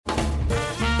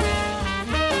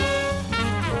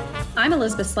I'm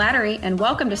Elizabeth Slattery, and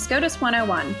welcome to SCOTUS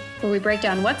 101, where we break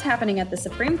down what's happening at the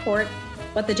Supreme Court,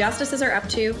 what the justices are up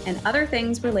to, and other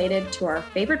things related to our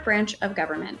favorite branch of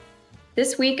government.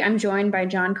 This week, I'm joined by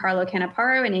Giancarlo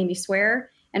Canaparo and Amy Swearer,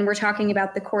 and we're talking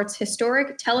about the court's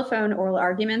historic telephone oral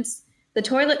arguments, the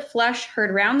toilet flush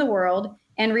heard around the world,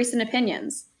 and recent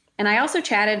opinions. And I also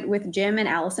chatted with Jim and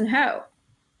Allison Ho.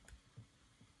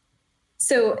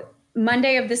 So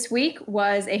Monday of this week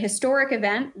was a historic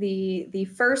event, the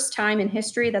first time in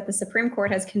history that the Supreme Court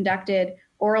has conducted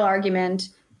oral argument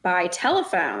by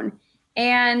telephone.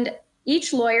 And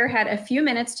each lawyer had a few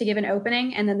minutes to give an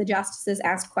opening, and then the justices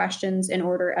asked questions in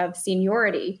order of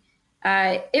seniority.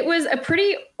 It was a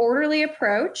pretty orderly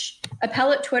approach.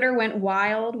 Appellate Twitter went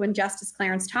wild when Justice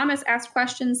Clarence Thomas asked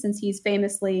questions, since he's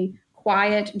famously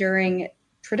quiet during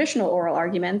traditional oral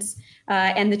arguments.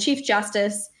 And the Chief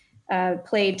Justice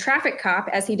played traffic cop,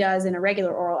 as he does in a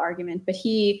regular oral argument, but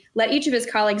he let each of his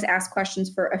colleagues ask questions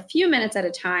for a few minutes at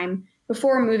a time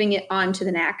before moving it on to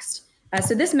the next.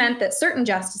 So this meant that certain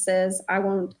justices, I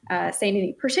won't say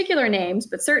any particular names,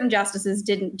 but certain justices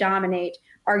didn't dominate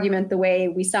argument the way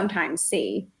we sometimes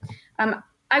see.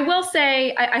 I will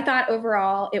say I thought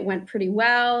overall it went pretty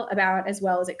well, about as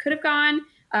well as it could have gone,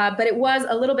 but it was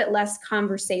a little bit less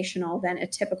conversational than a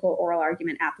typical oral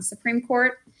argument at the Supreme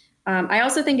Court. I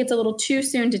also think it's a little too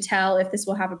soon to tell if this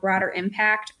will have a broader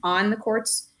impact on the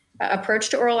court's approach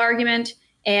to oral argument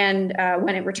and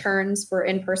when it returns for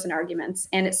in-person arguments.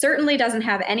 And it certainly doesn't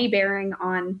have any bearing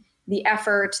on the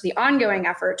ongoing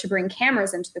effort to bring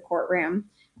cameras into the courtroom,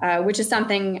 which is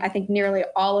something I think nearly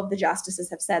all of the justices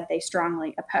have said they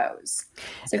strongly oppose.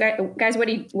 So guys, what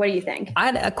do you think? I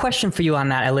had a question for you on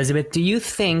that, Elizabeth. Do you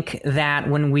think that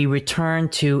when we return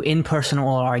to in-person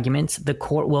oral arguments, the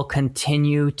court will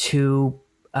continue to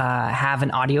have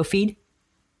an audio feed?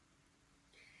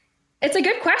 It's a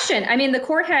good question. I mean, the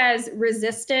court has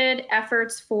resisted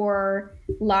efforts for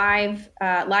live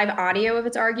audio of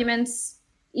its arguments,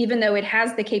 even though it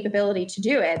has the capability to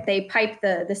do it. They pipe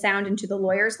the sound into the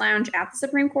lawyers' lounge at the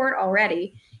Supreme Court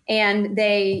already. And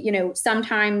they,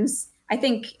 sometimes, I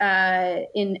think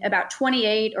in about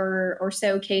 28 or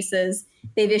so cases,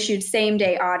 they've issued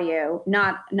same-day audio,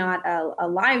 not a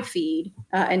live feed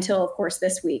until, of course,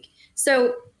 this week.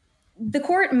 So the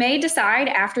court may decide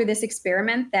after this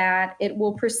experiment that it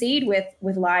will proceed with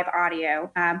live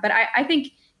audio. But I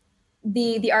think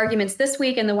the arguments this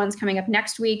week and the ones coming up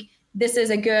next week, this is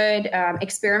a good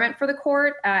experiment for the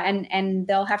court, and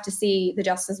they'll have to see, the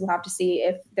justices will have to see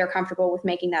if they're comfortable with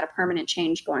making that a permanent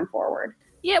change going forward.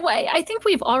 Yeah, well, I think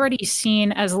we've already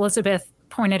seen, as Elizabeth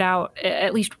pointed out,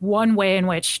 at least one way in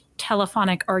which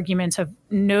telephonic arguments have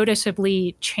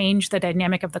noticeably changed the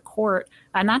dynamic of the court,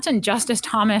 and that's in Justice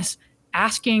Thomas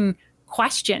asking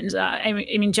questions. I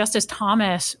mean, Justice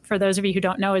Thomas, for those of you who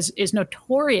don't know, is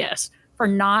notorious for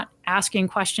not asking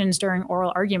questions during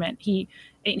oral argument. He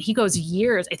goes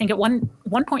years. I think at one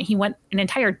point he went an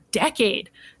entire decade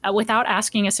without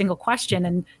asking a single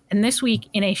question. And this week,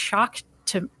 in a shock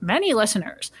to many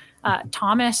listeners,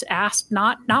 Thomas asked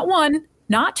not one,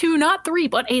 not two, not three,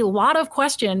 but a lot of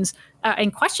questions.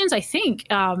 And questions, I think,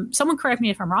 someone correct me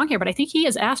if I'm wrong here, but I think he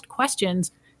has asked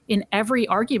questions in every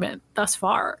argument thus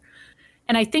far.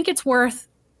 And I think it's worth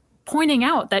pointing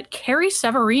out that Carrie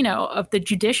Severino of the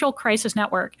Judicial Crisis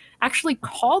Network actually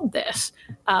called this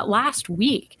last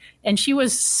week, and she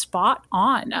was spot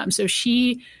on. So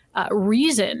she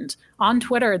reasoned on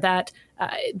Twitter that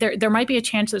there might be a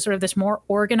chance that sort of this more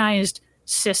organized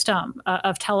system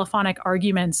of telephonic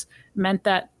arguments meant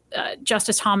that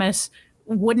Justice Thomas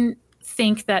wouldn't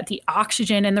think that the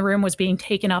oxygen in the room was being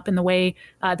taken up in the way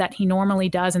that he normally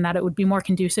does, and that it would be more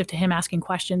conducive to him asking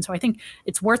questions. So I think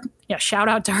it's worth shout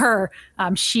out to her.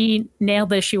 She nailed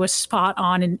this. She was spot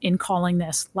on in calling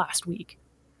this last week.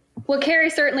 Well,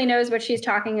 Carrie certainly knows what she's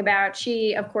talking about.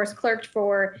 She, of course, clerked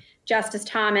for Justice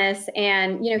Thomas,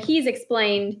 and he's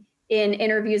explained in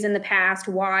interviews in the past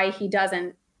why he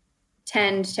doesn't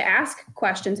tend to ask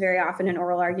questions very often in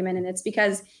oral argument. And it's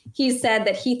because he's said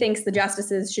that he thinks the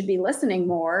justices should be listening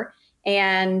more.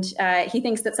 And he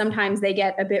thinks that sometimes they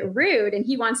get a bit rude, and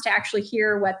he wants to actually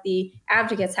hear what the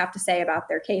advocates have to say about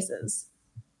their cases.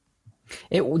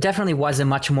 It definitely was a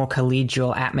much more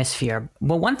collegial atmosphere.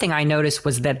 Well, one thing I noticed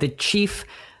was that the chief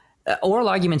oral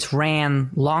arguments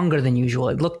ran longer than usual.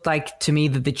 It looked like to me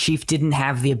that the chief didn't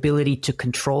have the ability to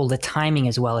control the timing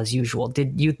as well as usual.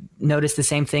 Did you notice the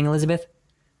same thing, Elizabeth?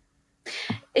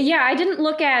 Yeah, I didn't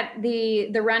look at the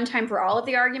runtime for all of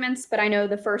the arguments, but I know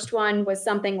the first one was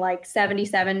something like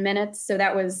 77 minutes. So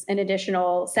that was an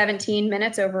additional 17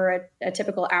 minutes over a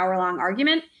typical hour-long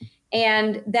argument.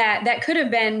 And that could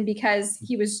have been because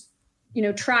he was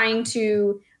trying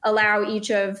to allow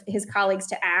each of his colleagues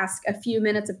to ask a few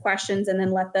minutes of questions and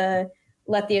then let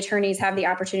the attorneys have the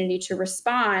opportunity to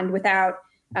respond without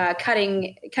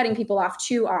cutting people off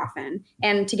too often,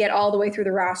 and to get all the way through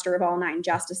the roster of all 9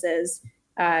 justices,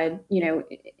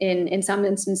 in some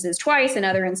instances twice, in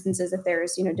other instances, if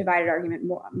there's, divided argument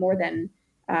more than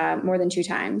 2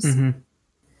 times. Mm-hmm.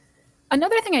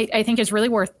 Another thing I think is really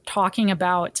worth talking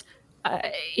about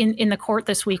in the court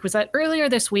this week was that earlier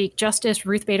this week, Justice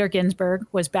Ruth Bader Ginsburg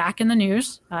was back in the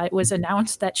news. It was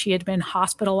announced that she had been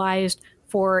hospitalized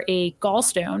for a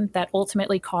gallstone that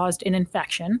ultimately caused an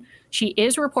infection. She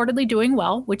is reportedly doing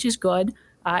well, which is good.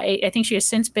 I think she has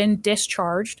since been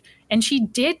discharged, and she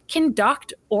did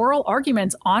conduct oral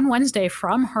arguments on Wednesday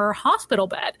from her hospital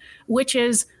bed, which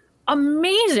is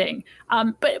amazing.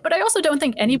 But I also don't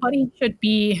think anybody should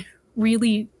be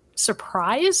really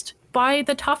surprised by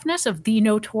the toughness of the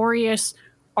notorious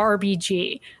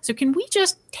RBG. So can we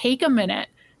just take a minute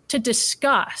to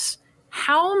discuss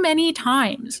how many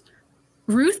times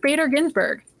Ruth Bader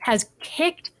Ginsburg has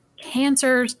kicked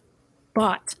cancer's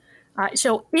butt?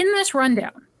 So in this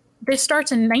rundown, this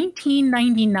starts in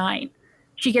 1999.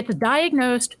 She gets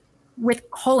diagnosed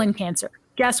with colon cancer.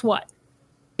 Guess what?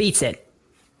 Beats it.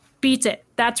 Beats it.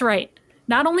 That's right.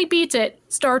 Not only beats it,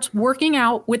 starts working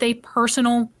out with a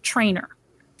personal trainer.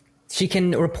 She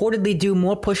can reportedly do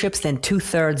more push-ups than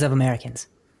 2/3 of Americans.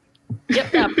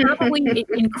 Yep, probably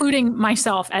including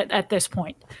myself at this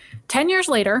point. 10 years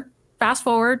later, fast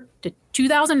forward to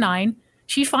 2009,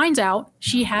 she finds out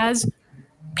she has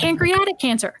pancreatic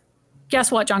cancer. Guess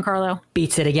what, Giancarlo?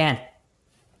 Beats it again.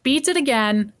 Beats it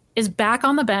again, is back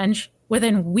on the bench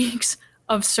within weeks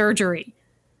of surgery.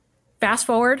 Fast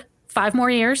forward 5 more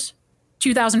years,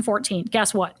 2014.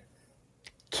 Guess what?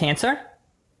 Cancer?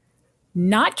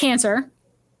 Not cancer,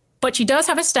 but she does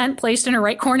have a stent placed in her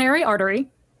right coronary artery,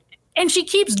 and she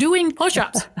keeps doing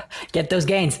push-ups. Get those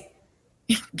gains.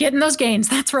 Getting those gains,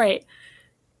 that's right.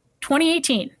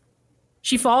 2018,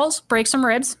 she falls, breaks some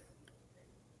ribs.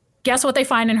 Guess what they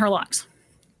find in her lungs?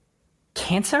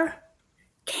 Cancer?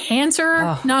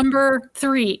 Cancer number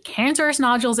 3, cancerous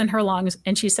nodules in her lungs.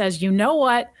 And she says, you know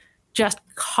what? Just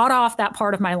cut off that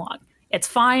part of my lung. It's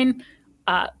fine.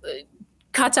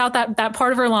 Cuts out that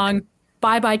part of her lung.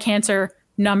 Bye-bye cancer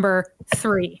number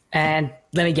 3. And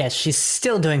let me guess, she's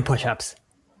still doing push-ups.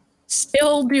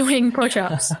 Still doing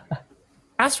push-ups.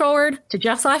 Fast forward to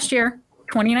just last year,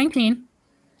 2019.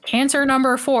 Cancer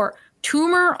number 4,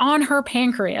 tumor on her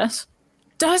pancreas.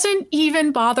 Doesn't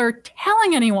even bother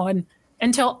telling anyone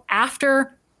until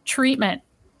after treatment.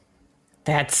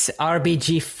 That's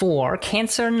RBG4,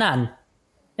 cancer none.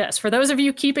 Yes, for those of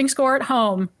you keeping score at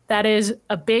home, that is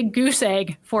a big goose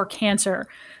egg for cancer.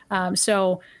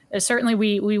 So certainly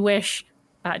we wish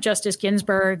Justice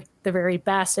Ginsburg the very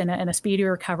best and a speedy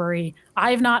recovery.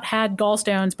 I've not had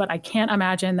gallstones, but I can't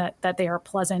imagine that they are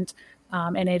pleasant.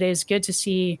 And it is good to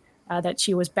see that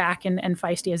she was back and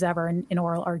feisty as ever in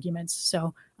oral arguments.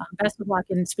 So best of luck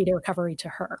and speedy recovery to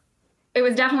her. It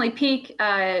was definitely peak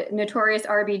notorious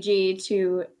RBG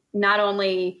to not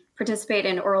only participate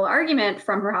in oral argument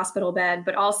from her hospital bed,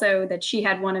 but also that she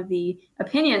had one of the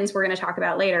opinions we're going to talk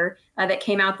about later that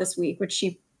came out this week, which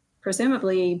she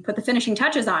presumably put the finishing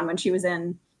touches on when she was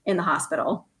in the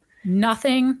hospital.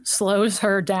 Nothing slows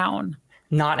her down.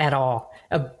 Not at all.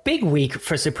 A big week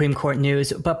for Supreme Court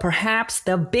news, but perhaps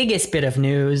the biggest bit of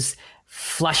news,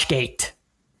 Flushgate.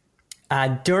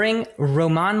 During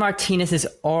Roman Martinez's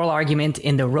oral argument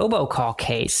in the robocall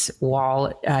case,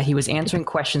 while he was answering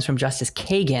questions from Justice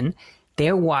Kagan,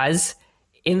 there was,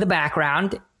 in the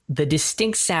background, the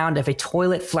distinct sound of a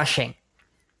toilet flushing.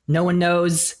 No one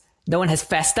knows, no one has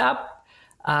fessed up,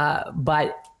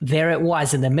 but there it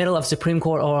was in the middle of Supreme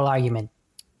Court oral argument.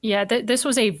 Yeah, this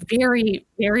was a very,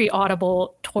 very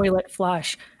audible toilet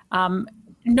flush.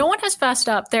 No one has fessed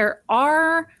up. There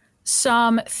are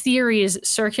some theories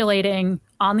circulating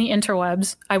on the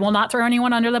interwebs. I will not throw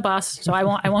anyone under the bus, so I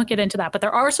won't get into that. But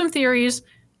there are some theories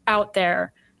out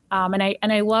there, and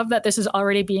I love that this is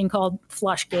already being called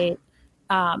Flushgate,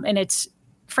 and it's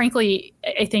frankly,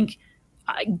 I think,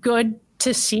 good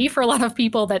to see for a lot of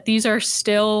people that these are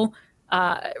still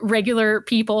regular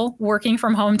people working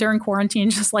from home during quarantine,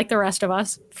 just like the rest of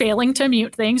us, failing to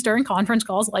mute things during conference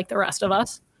calls like the rest of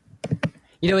us.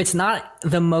 You know, it's not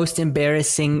the most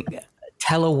embarrassing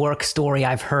telework story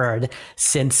I've heard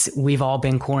since we've all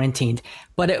been quarantined.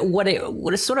 But what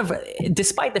is sort of,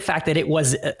 despite the fact that it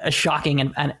was a shocking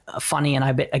and a funny and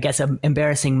I guess an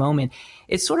embarrassing moment,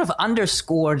 it sort of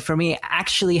underscored for me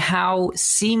actually how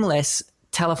seamless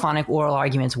telephonic oral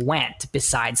arguments went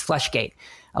besides Flushgate.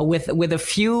 With a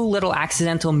few little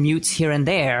accidental mutes here and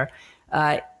there,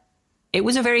 it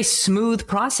was a very smooth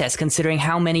process considering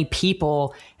how many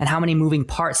people and how many moving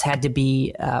parts had to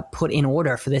be put in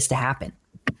order for this to happen.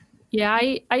 Yeah,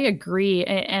 I agree.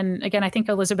 And again, I think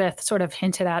Elizabeth sort of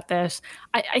hinted at this.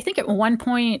 I think at one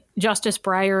point, Justice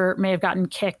Breyer may have gotten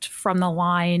kicked from the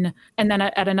line. And then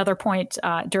at another point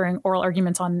during oral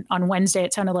arguments on Wednesday,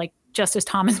 it sounded like Justice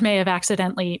Thomas may have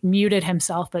accidentally muted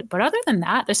himself. But other than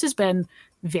that, this has been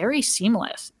very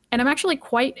seamless. And I'm actually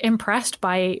quite impressed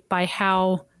by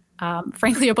how,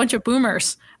 frankly, a bunch of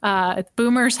boomers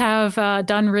have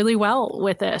done really well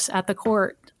with this at the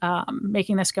court,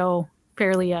 making this go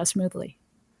fairly smoothly.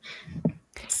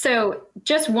 So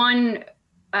just one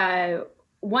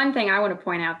thing I want to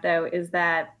point out, though, is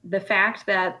that the fact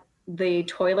that the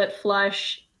toilet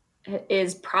flush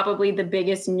is probably the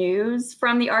biggest news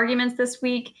from the arguments this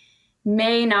week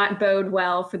may not bode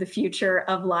well for the future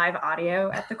of live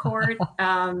audio at the court.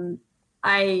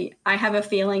 I have a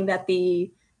feeling that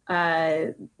the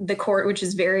court, which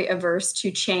is very averse to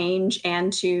change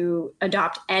and to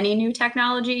adopt any new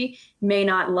technology, may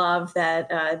not love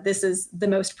that this is the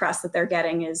most press that they're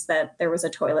getting, is that there was a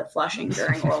toilet flushing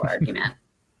during oral argument.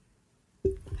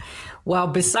 Well,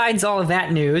 besides all of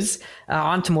that news,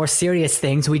 on to more serious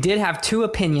things. We did have two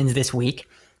opinions this week,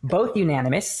 both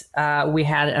unanimous. We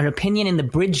had an opinion in the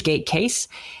Bridgegate case,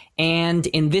 and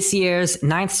in this year's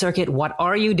Ninth Circuit, What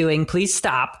Are You Doing? Please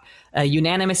Stop, a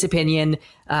unanimous opinion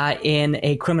in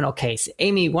a criminal case.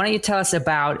 Amy, why don't you tell us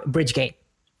about Bridgegate?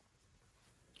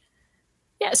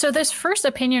 Yeah, so this first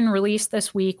opinion released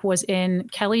this week was in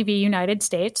Kelly v. United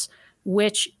States,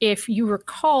 which, if you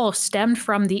recall, stemmed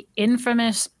from the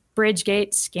infamous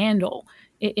Bridgegate scandal.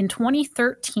 In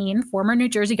 2013, former New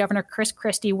Jersey Governor Chris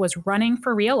Christie was running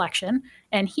for re-election,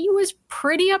 and he was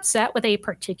pretty upset with a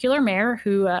particular mayor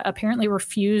who apparently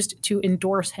refused to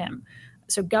endorse him.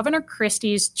 So Governor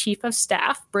Christie's chief of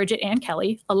staff, Bridget Ann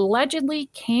Kelly, allegedly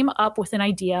came up with an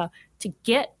idea to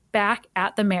get back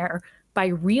at the mayor by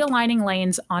realigning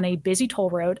lanes on a busy toll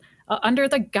road under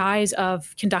the guise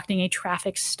of conducting a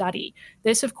traffic study.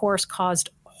 This, of course, caused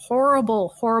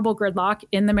horrible gridlock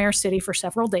in the mayor's city for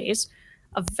several days.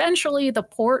 Eventually, the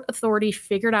Port Authority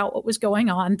figured out what was going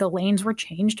on. The lanes were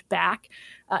changed back.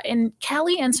 And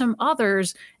Kelly and some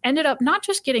others ended up not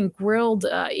just getting grilled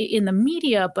in the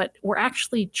media, but were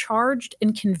actually charged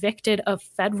and convicted of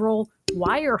federal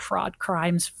wire fraud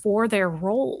crimes for their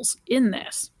roles in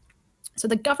this. So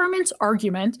the government's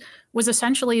argument was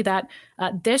essentially that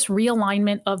this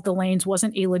realignment of the lanes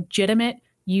wasn't a legitimate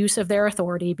use of their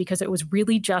authority because it was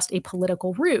really just a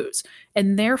political ruse.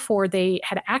 And therefore, they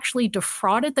had actually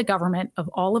defrauded the government of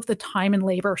all of the time and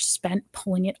labor spent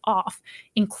pulling it off,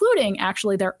 including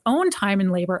actually their own time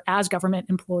and labor as government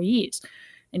employees.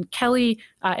 And Kelly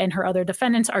and her other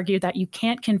defendants argued that you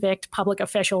can't convict public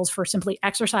officials for simply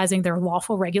exercising their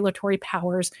lawful regulatory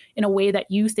powers in a way that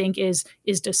you think is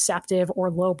deceptive or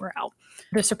lowbrow.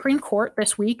 The Supreme Court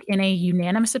this week, in a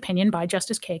unanimous opinion by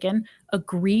Justice Kagan,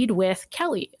 agreed with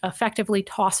Kelly, effectively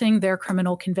tossing their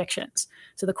criminal convictions.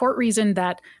 So the court reasoned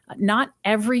that not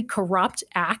every corrupt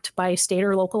act by state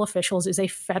or local officials is a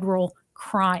federal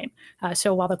crime.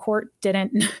 So while the court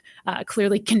didn't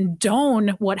clearly condone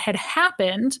what had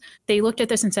happened, they looked at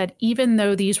this and said, even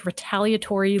though these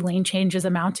retaliatory lane changes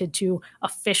amounted to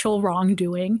official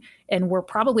wrongdoing and were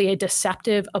probably a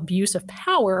deceptive abuse of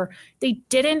power, they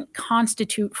didn't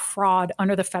constitute fraud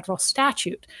under the federal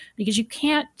statute, because you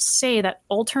can't say that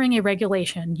altering a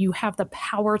regulation you have the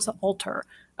power to alter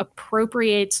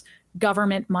appropriates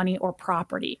government money or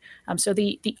property. So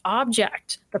the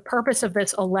purpose of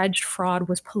this alleged fraud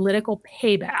was political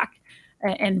payback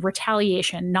and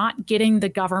retaliation, not getting the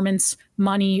government's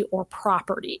money or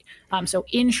property. So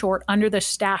in short, under the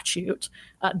statute,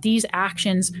 these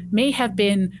actions may have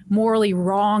been morally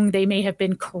wrong, they may have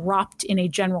been corrupt in a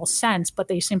general sense, but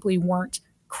they simply weren't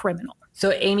criminal.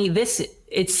 So Amy,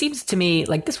 it seems to me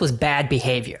like this was bad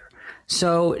behavior.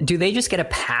 So do they just get a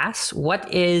pass? Or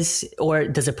does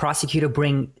did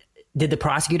the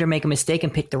prosecutor make a mistake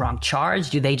and pick the wrong charge?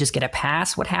 Do they just get a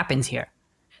pass? What happens here?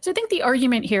 So I think the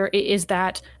argument here is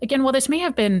that, again, while this may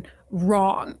have been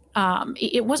wrong,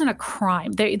 it wasn't a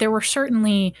crime. There were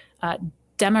certainly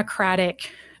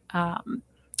democratic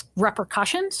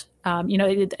repercussions.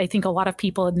 I think a lot of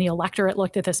people in the electorate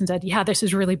looked at this and said, yeah, this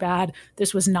is really bad.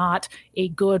 This was not a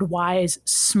good, wise,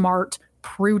 smart,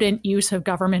 prudent use of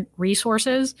government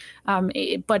resources,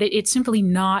 but it's simply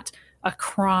not a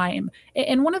crime.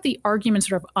 And one of the arguments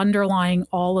sort of underlying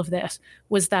all of this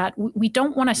was that we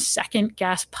don't want to second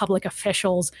guess public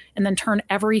officials and then turn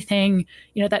everything,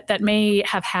 that may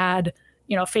have had,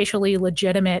 facially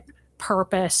legitimate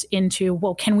purpose into,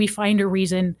 well, can we find a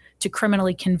reason to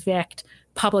criminally convict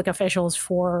public officials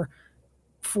for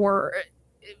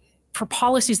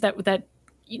policies that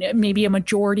maybe a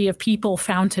majority of people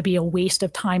found to be a waste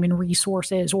of time and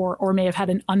resources, or may have had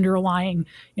an underlying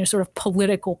sort of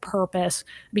political purpose,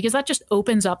 because that just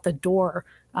opens up the door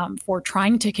for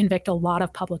trying to convict a lot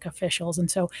of public officials.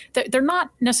 And so they're not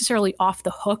necessarily off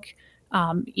the hook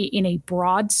in a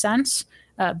broad sense,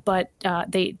 but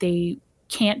they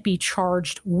can't be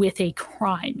charged with a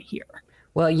crime here.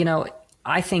 Well,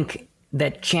 I think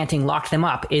that chanting "lock them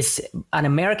up" is an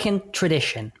American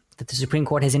tradition that the Supreme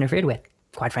Court has interfered with,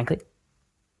 quite frankly.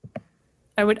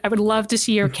 I would love to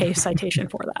see your case citation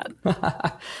for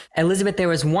that. Elizabeth, there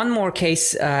was one more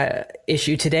case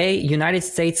issue today, United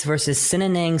States versus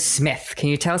Sinanang Smith. Can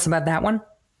you tell us about that one?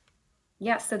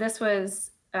 Yes, so this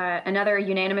was another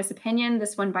unanimous opinion,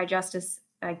 this one by Justice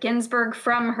Ginsburg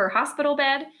from her hospital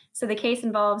bed. So the case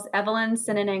involves Evelyn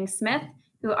Sinanang Smith,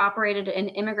 who operated an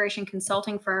immigration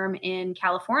consulting firm in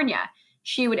California.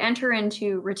 She would enter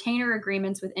into retainer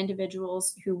agreements with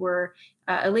individuals who were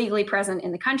illegally present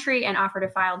in the country and offer to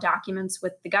file documents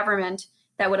with the government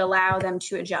that would allow them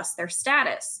to adjust their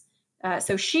status.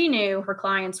 So she knew her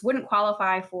clients wouldn't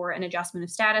qualify for an adjustment of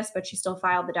status, but she still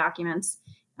filed the documents,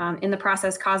 in the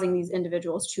process causing these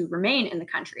individuals to remain in the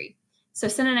country. So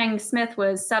Sinanang Smith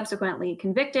was subsequently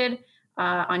convicted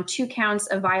on 2 counts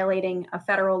of violating a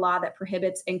federal law that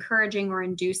prohibits encouraging or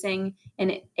inducing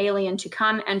an alien to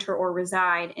come, enter, or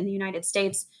reside in the United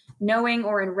States, knowing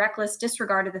or in reckless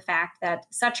disregard of the fact that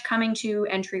such coming to,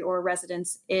 entry, or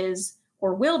residence is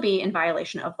or will be in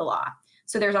violation of the law.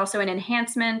 So there's also an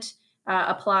enhancement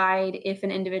applied if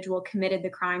an individual committed the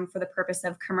crime for the purpose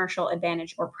of commercial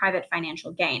advantage or private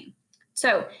financial gain.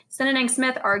 So Sinanang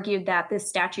Smith argued that this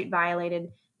statute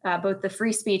violated both the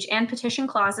free speech and petition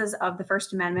clauses of the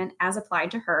First Amendment as applied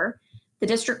to her. The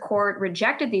district court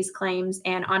rejected these claims,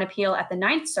 and on appeal at the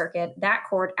Ninth Circuit, that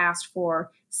court asked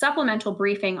for supplemental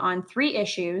briefing on 3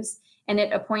 issues, and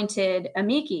it appointed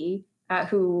amici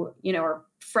who, are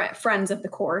friends of the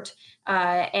court,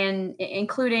 and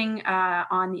including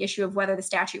on the issue of whether the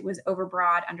statute was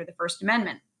overbroad under the First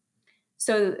Amendment.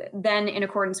 So then, in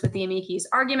accordance with the amici's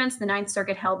arguments, the Ninth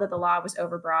Circuit held that the law was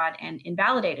overbroad and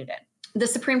invalidated it. The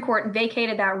Supreme Court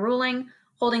vacated that ruling,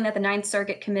 holding that the Ninth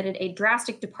Circuit committed a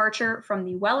drastic departure from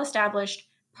the well-established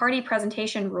party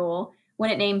presentation rule when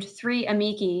it named 3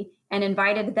 amici and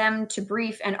invited them to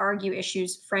brief and argue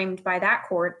issues framed by that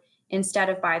court instead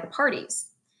of by the parties.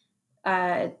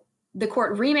 The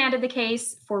court remanded the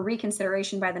case for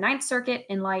reconsideration by the Ninth Circuit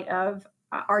in light of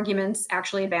arguments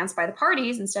actually advanced by the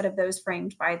parties instead of those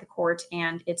framed by the court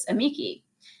and its amici.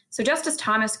 So Justice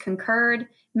Thomas concurred,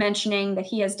 mentioning that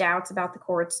he has doubts about the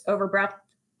court's overbreadth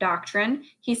doctrine.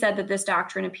 He said that this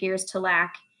doctrine appears to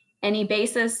lack any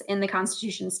basis in the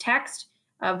Constitution's text,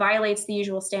 violates the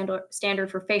usual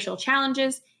standard for facial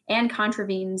challenges, and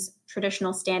contravenes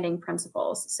traditional standing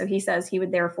principles. So he says he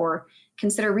would therefore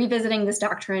consider revisiting this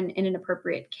doctrine in an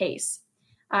appropriate case.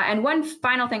 And one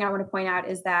final thing I want to point out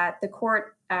is that the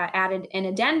court added an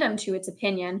addendum to its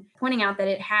opinion, pointing out that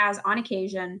it has on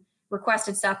occasion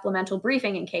requested supplemental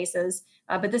briefing in cases,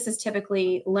 but this is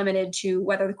typically limited to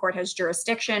whether the court has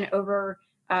jurisdiction over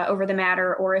the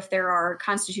matter, or if there are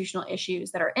constitutional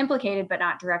issues that are implicated but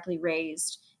not directly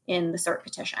raised in the cert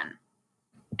petition.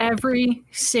 Every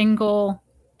single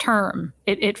term,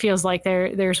 it feels like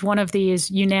there's one of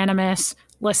these unanimous,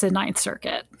 listen, Ninth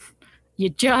Circuit. You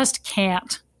just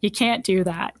can't. You can't do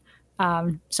that.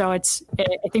 So I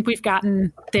think we've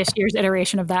gotten this year's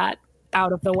iteration of that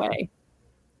out of the way.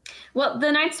 Well,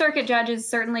 the Ninth Circuit judges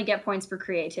certainly get points for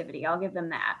creativity. I'll give them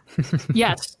that.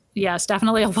 Yes,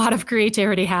 definitely a lot of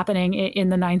creativity happening in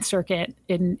the Ninth Circuit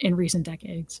in recent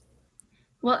decades.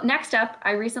 Well, next up,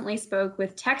 I recently spoke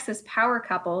with Texas power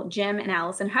couple Jim and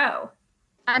Allison Ho.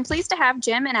 I'm pleased to have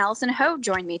Jim and Allison Ho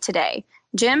join me today.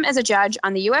 Jim is a judge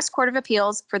on the U.S. Court of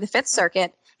Appeals for the Fifth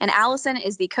Circuit, and Allison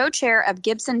is the co-chair of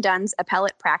Gibson Dunn's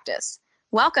appellate practice.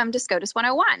 Welcome to SCOTUS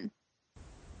 101.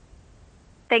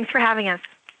 Thanks for having us.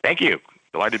 Thank you.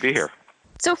 Delighted to be here.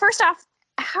 So first off,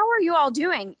 how are you all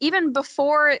doing? Even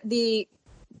before the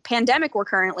pandemic we're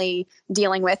currently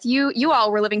dealing with, you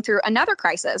all were living through another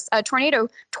crisis. A tornado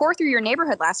tore through your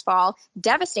neighborhood last fall,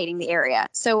 devastating the area.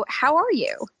 So how are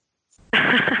you?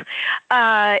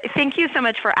 Thank you so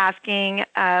much for asking.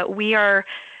 We are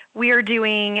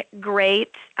doing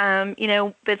great.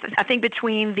 But I think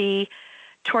between the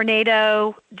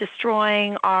tornado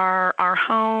destroying our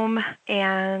home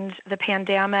and the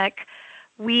pandemic,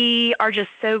 we are just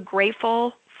so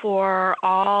grateful for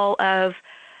all of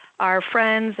our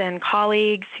friends and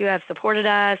colleagues who have supported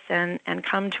us and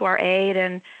come to our aid.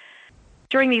 And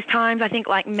during these times, I think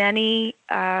like many,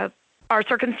 our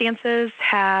circumstances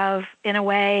have, in a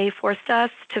way, forced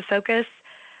us to focus,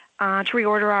 to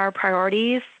reorder our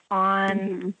priorities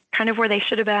on kind of where they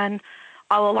should have been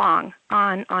all along,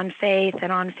 on faith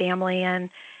and on family and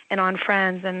on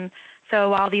friends. And so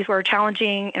while these were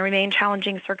challenging and remain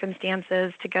challenging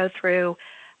circumstances to go through,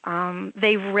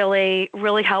 they've really,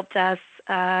 really helped us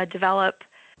develop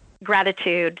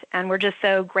gratitude. And we're just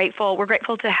so grateful. We're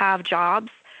grateful to have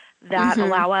jobs that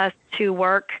allow us to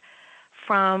work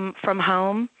from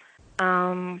home.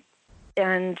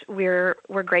 And we're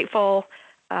grateful.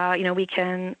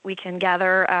 We can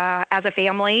gather as a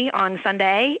family on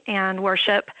Sunday and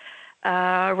worship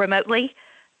remotely.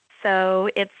 So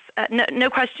it's no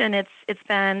question. It's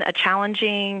been a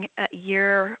challenging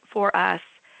year for us,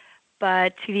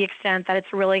 but to the extent that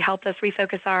it's really helped us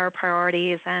refocus our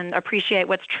priorities and appreciate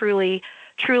what's truly,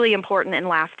 truly important and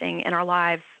lasting in our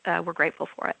lives, we're grateful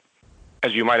for it.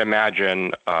 As you might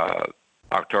imagine,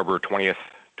 October 20th,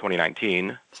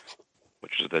 2019,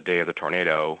 which is the day of the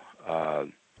tornado,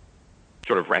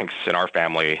 sort of ranks in our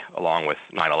family along with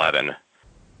 9/11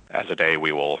 as a day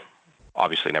we will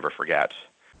obviously never forget.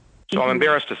 So I'm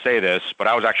embarrassed to say this, but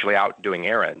I was actually out doing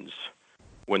errands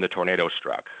when the tornado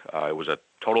struck. It was a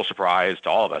total surprise to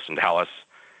all of us in Dallas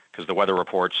because the weather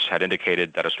reports had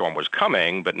indicated that a storm was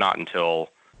coming, but not until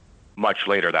much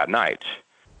later that night.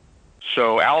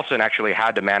 So Allison actually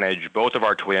had to manage both of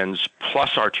our twins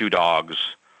plus our two dogs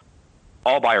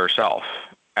all by herself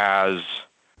as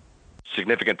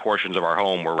significant portions of our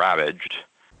home were ravaged.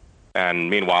 And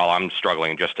meanwhile, I'm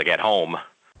struggling just to get home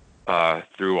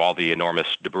through all the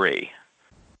enormous debris.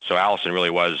 So Allison really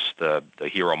was the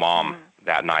hero mom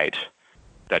that night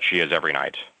that she is every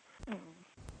night.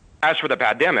 As for the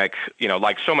pandemic,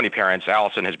 like so many parents,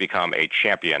 Allison has become a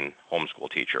champion homeschool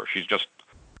teacher. She's just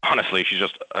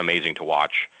amazing to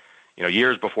watch.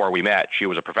 Years before we met, she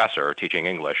was a professor teaching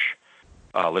English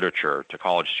literature to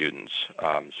college students.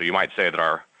 So you might say that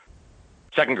our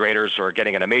second graders are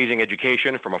getting an amazing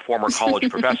education from a former college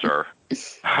professor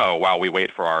while we wait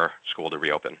for our school to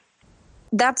reopen.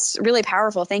 That's really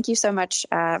powerful. Thank you so much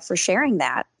for sharing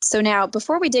that. So now,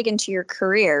 before we dig into your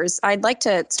careers, I'd like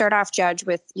to start off, Judge,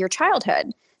 with your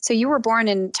childhood. So you were born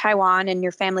in Taiwan and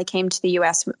your family came to the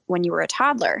U.S. when you were a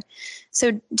toddler.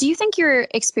 So do you think your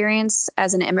experience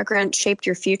as an immigrant shaped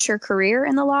your future career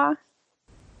in the law?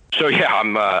 So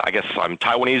yeah, I guess I'm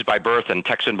Taiwanese by birth and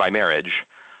Texan by marriage.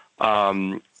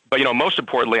 But most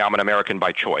importantly, I'm an American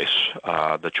by choice,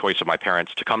 the choice of my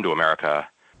parents to come to America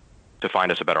to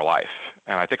find us a better life.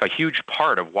 And I think a huge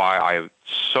part of why I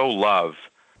so love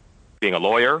being a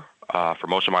lawyer for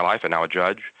most of my life and now a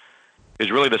judge is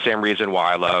really the same reason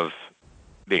why I love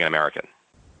being an American.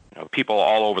 People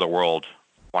all over the world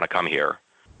want to come here.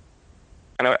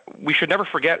 And we should never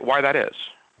forget why that is.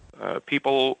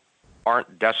 People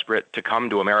aren't desperate to come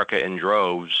to America in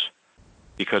droves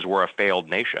because we're a failed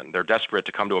nation. They're desperate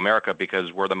to come to America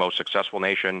because we're the most successful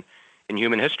nation in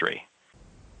human history.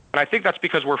 And I think that's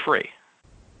because we're free.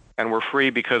 And we're free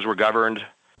because we're governed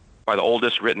by the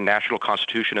oldest written national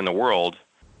constitution in the world,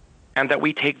 and that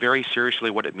we take very seriously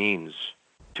what it means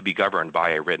to be governed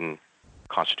by a written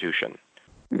constitution.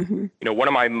 One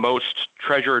of my most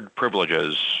treasured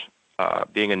privileges,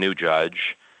 being a new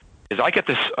judge, is I get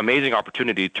this amazing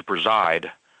opportunity to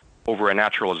preside over a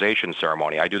naturalization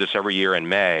ceremony. I do this every year in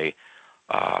May.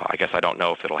 I guess I don't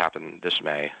know if it'll happen this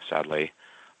May, sadly.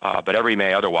 But every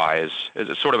May otherwise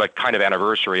is sort of a kind of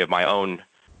anniversary of my own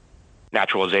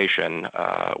naturalization,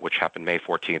 which happened May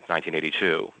 14th,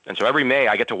 1982. And so every May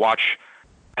I get to watch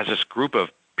as this group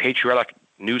of patriotic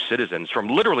new citizens from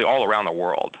literally all around the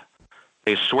world,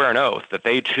 they swear an oath that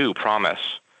they too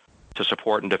promise to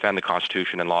support and defend the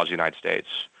Constitution and laws of the United States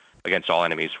against all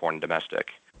enemies, foreign and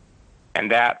domestic. And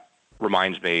that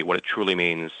reminds me what it truly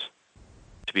means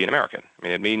to be an American. I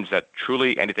mean, it means that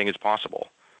truly anything is possible.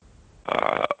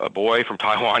 A boy from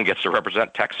Taiwan gets to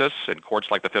represent Texas in courts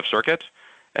like the Fifth Circuit,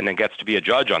 and then gets to be a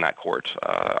judge on that court.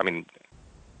 I mean,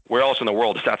 where else in the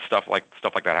world does that stuff like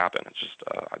that happen? It's just,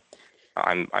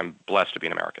 I'm blessed to be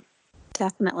an American.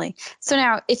 Definitely. So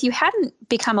now, if you hadn't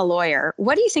become a lawyer,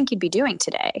 what do you think you'd be doing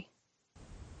today?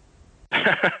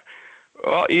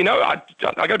 Well, I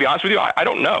got to be honest with you. I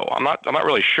don't know. I'm not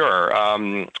really sure.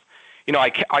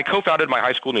 I co-founded my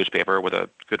high school newspaper with a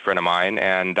good friend of mine,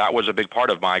 and that was a big part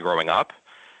of my growing up.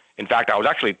 In fact, I was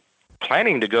actually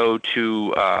planning to go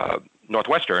to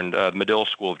Northwestern, Medill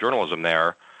School of Journalism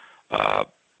there,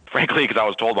 frankly, because I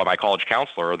was told by my college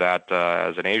counselor that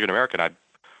as an Asian American, I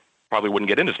probably wouldn't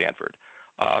get into Stanford.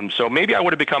 So maybe I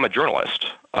would have become a journalist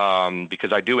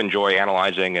because I do enjoy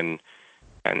analyzing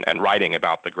and writing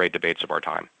about the great debates of our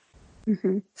time.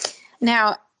 Mm-hmm.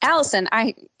 Now, Allison,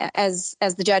 as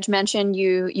the judge mentioned,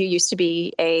 you used to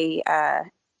be an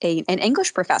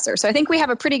English professor. So I think we have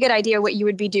a pretty good idea what you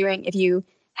would be doing if you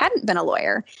hadn't been a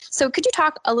lawyer. So could you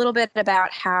talk a little bit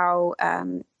about how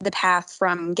the path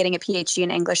from getting a PhD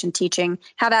in English and teaching,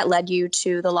 how that led you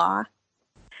to the law?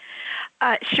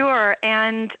 Sure.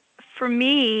 And for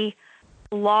me,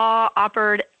 law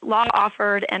offered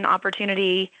an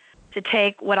opportunity to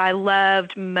take what I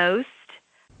loved most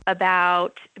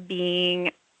about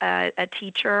being a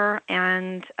teacher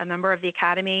and a member of the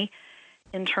academy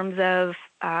in terms of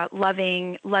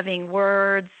loving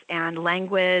words and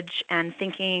language and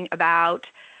thinking about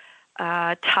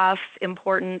tough,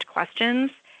 important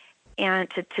questions, and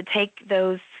to take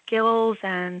those skills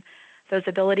and those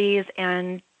abilities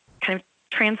and kind of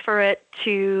transfer it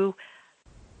to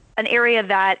an area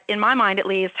that, in my mind at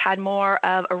least, had more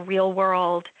of a real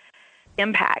world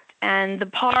impact. And the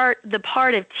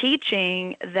part of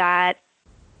teaching that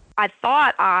I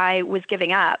thought I was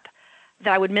giving up,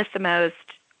 that I would miss the most,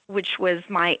 which was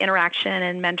my interaction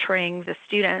and mentoring the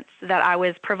students that I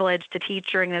was privileged to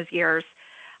teach during those years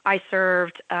I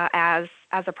served as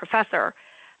a professor.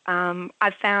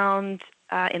 I found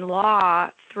in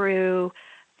law, through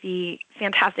the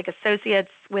fantastic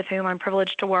associates with whom I'm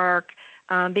privileged to work,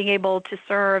 being able to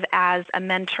serve as a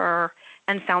mentor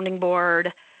and sounding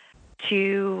board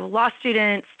to law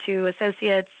students, to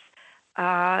associates,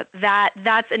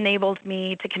 that's enabled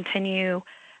me to continue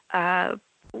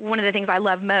one of the things I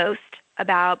love most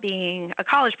about being a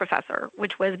college professor,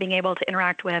 which was being able to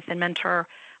interact with and mentor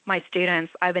my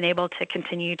students. I've been able to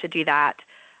continue to do that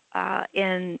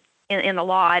in the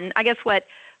law. And I guess what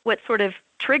sort of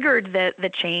triggered the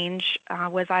change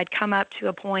was I'd come up to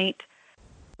a point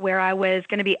where I was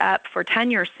going to be up for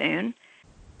tenure soon,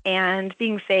 and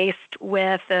being faced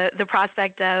with the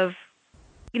prospect of,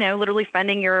 literally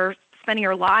spending your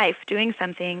life doing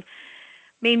something,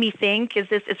 made me think: is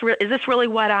this really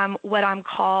what I'm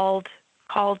called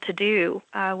to do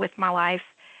with my life?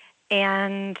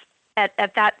 And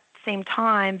at that same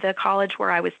time, the college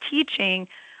where I was teaching,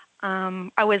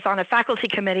 I was on a faculty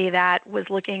committee that was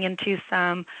looking into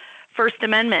some First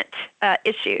Amendment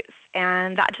issues,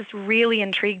 and that just really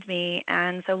intrigued me.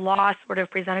 And so law sort of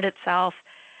presented itself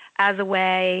as a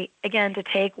way, again, to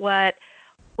take what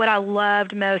I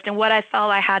loved most and what I felt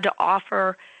I had to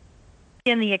offer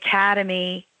in the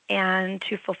academy, and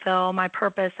to fulfill my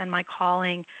purpose and my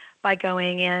calling by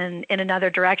going in another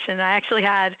direction. I actually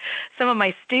had some of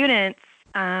my students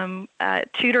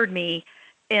tutored me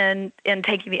in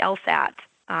taking the LSAT.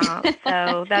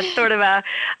 So that's sort of a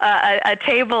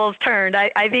tables turned.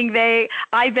 I think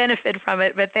I benefit from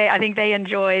it, but I think they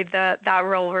enjoyed that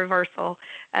role reversal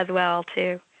as well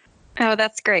too. Oh,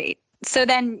 that's great. So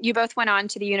then you both went on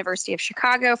to the University of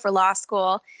Chicago for law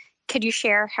school. Could you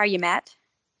share how you met?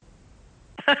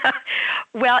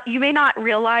 Well, you may not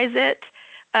realize it,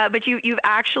 but you've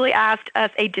actually asked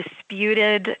us a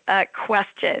disputed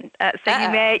question.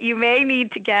 So you may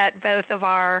need to get both of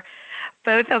our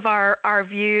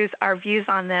views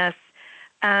on this.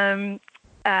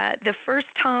 The first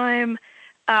time,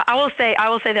 I will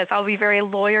say this. I'll be very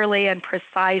lawyerly and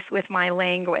precise with my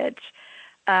language.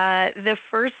 The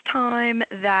first time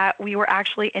that we were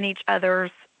actually in each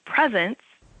other's presence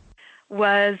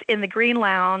was in the Green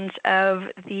Lounge of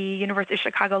the University of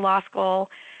Chicago Law School,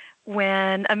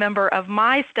 when a member of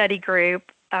my study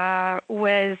group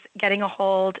was getting a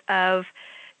hold of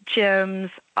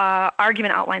Jim's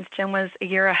argument outlines. Jim was a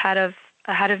year ahead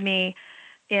of me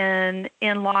in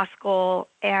law school,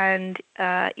 and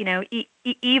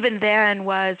even then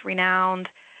was renowned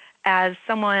as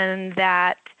someone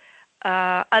that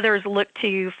others look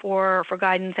to for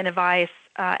guidance and advice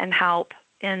and help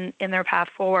in their path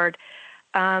forward.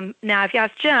 Now, if you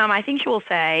ask Jim, I think he will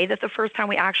say that the first time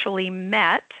we actually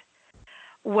met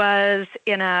was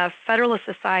in a Federalist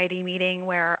Society meeting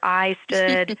where I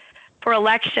stood for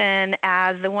election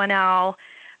as the 1L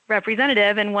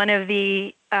representative, and one of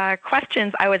the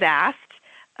questions I was asked,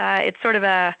 it's sort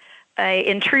of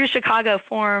in true Chicago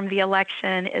form, the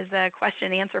election is a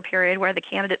question and answer period where the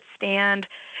candidates stand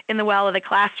in the well of the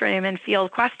classroom and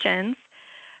field questions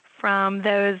from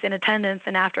those in attendance,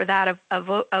 and after that a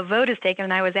vote is taken,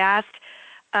 and I was asked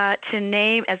to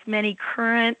name as many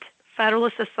current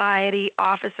Federalist Society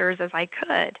officers as I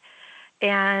could.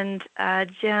 And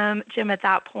Jim at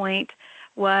that point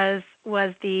was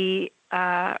the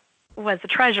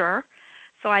treasurer,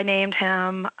 so I named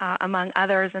him among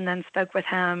others, and then spoke with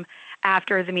him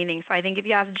after the meeting. So I think if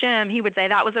you ask Jim, he would say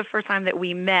that was the first time that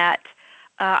we met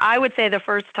I would say the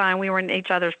first time we were in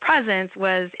each other's presence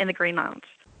was in the Green Lounge.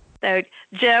 So,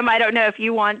 Jim, I don't know if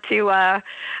you want to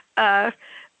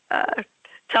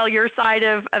tell your side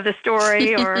of the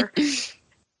story, or.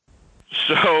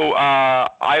 So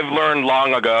I've learned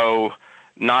long ago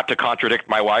not to contradict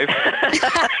my wife,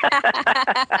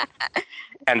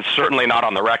 and certainly not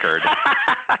on the record.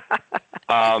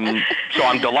 So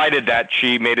I'm delighted that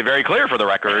she made it very clear for the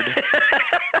record.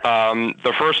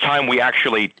 The first time we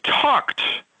actually talked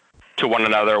to one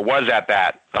another was at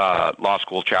that law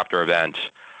school chapter event.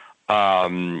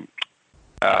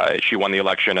 She won the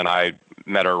election, and I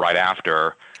met her right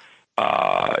after.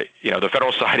 The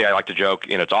Federal Society, I like to joke,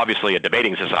 it's obviously a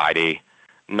debating society,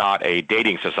 not a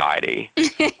dating society.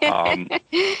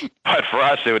 But for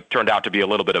us, it turned out to be a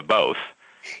little bit of both.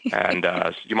 And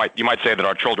you might say that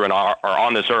our children are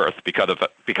on this earth because of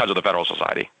the Federal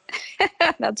Society.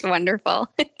 That's wonderful.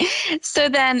 So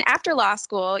then after law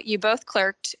school, you both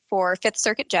clerked for Fifth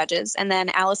Circuit judges. And then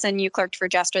Allison, you clerked for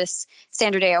Justice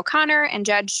Sandra Day O'Connor. And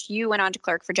Judge, you went on to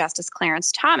clerk for Justice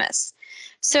Clarence Thomas.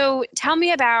 So tell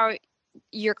me about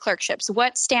your clerkships.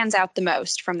 What stands out the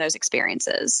most from those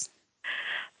experiences?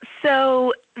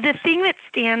 So the thing that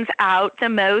stands out the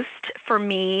most for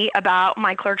me about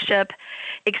my clerkship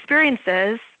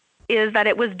experiences is that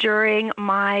it was during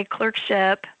my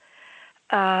clerkship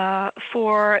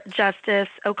for Justice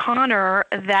O'Connor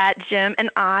that Jim and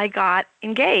I got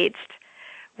engaged.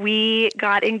 We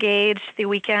got engaged the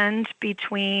weekend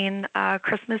between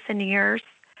Christmas and New Year's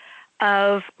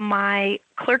of my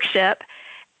clerkship,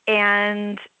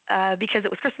 and because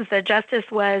it was Christmas, the justice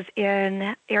was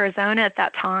in Arizona at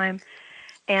that time.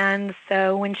 And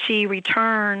so when she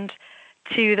returned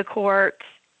to the court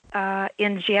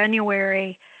in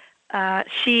January,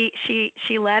 she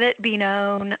let it be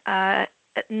known,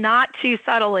 not too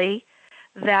subtly,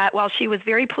 that while she was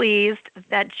very pleased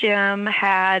that Jim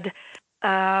had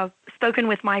spoken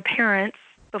with my parents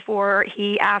before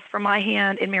he asked for my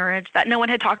hand in marriage, that no one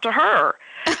had talked to her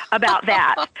about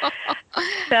that.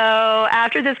 So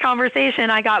after this conversation,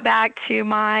 I got back to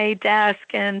my desk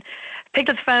and picked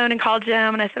up the phone and called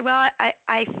Jim, and I said, well,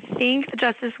 I think the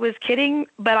justice was kidding,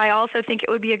 but I also think it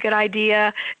would be a good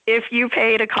idea if you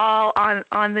paid a call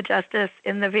on the justice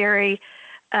in the very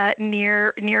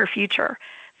near future.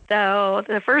 So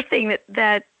the first thing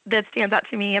that stands out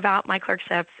to me about my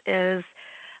clerkships is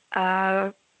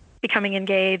becoming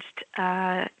engaged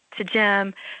to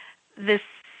Jim. The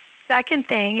second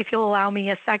thing, if you'll allow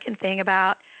me a second thing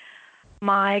about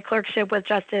my clerkship with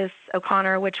Justice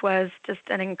O'Connor, which was just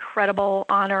an incredible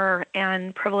honor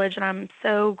and privilege, and I'm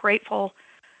so grateful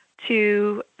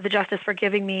to the justice for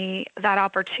giving me that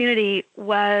opportunity,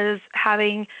 was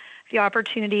having the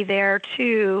opportunity there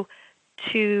to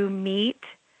meet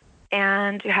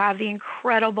and to have the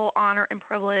incredible honor and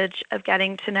privilege of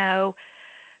getting to know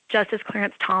Justice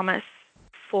Clarence Thomas,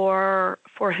 for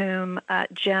whom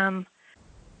Jim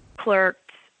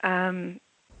clerked,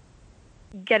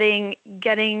 getting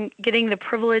the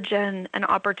privilege and an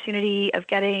opportunity of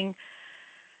getting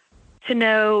to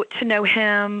know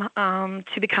him,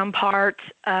 to become part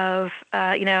of,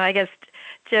 I guess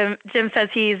Jim says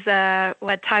he's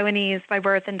Taiwanese by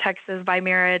birth and Texas by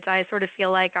marriage. I sort of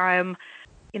feel like I'm,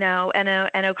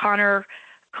 an O'Connor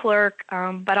clerk,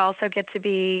 but also get to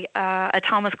be a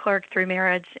Thomas clerk through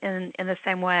marriage in the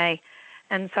same way.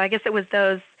 And so I guess it was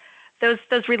those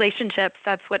relationships.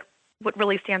 That's what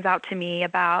really stands out to me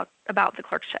about the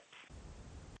clerkships.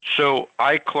 So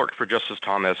I clerked for Justice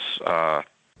Thomas, I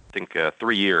think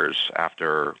 3 years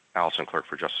after Allison clerked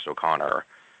for Justice O'Connor.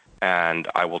 And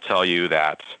I will tell you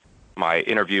that my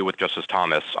interview with Justice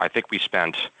Thomas, I think we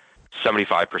spent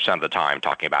 75% of the time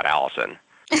talking about Allison.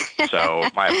 So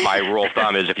my rule of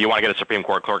thumb is, if you want to get a Supreme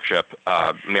Court clerkship,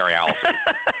 marry Allison.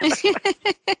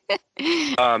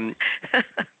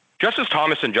 Justice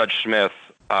Thomas and Judge Smith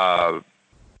are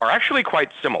actually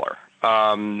quite similar,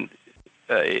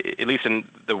 at least in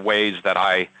the ways that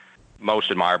I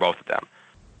most admire both of them.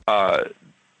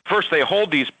 First, they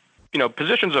hold these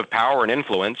positions of power and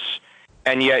influence,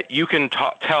 and yet you can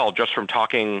tell just from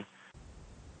talking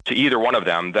to either one of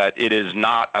them that it is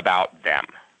not about them.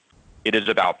 It is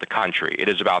about the country. It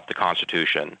is about the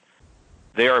Constitution.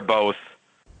 They are both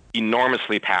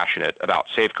enormously passionate about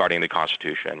safeguarding the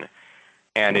Constitution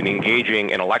and in engaging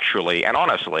intellectually and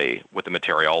honestly with the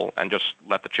material, and just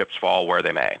let the chips fall where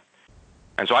they may.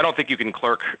 And so I don't think you can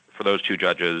clerk for those two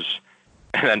judges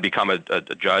and then become a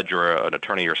judge or an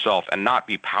attorney yourself and not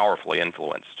be powerfully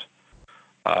influenced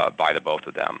by the both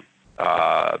of them.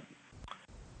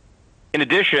 In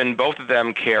addition, both of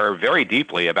them care very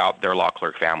deeply about their law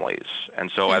clerk families. And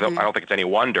so I don't think it's any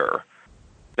wonder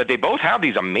that they both have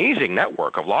these amazing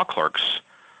network of law clerks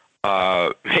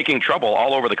making trouble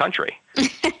all over the country.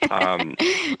 I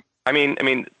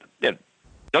mean,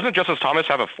 doesn't Justice Thomas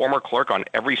have a former clerk on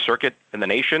every circuit in the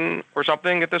nation or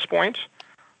something at this point?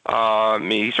 I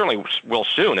mean, he certainly will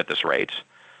soon at this rate.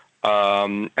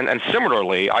 And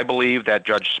similarly, I believe that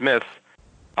Judge Smith,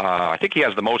 I think he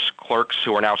has the most clerks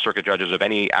who are now circuit judges of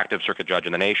any active circuit judge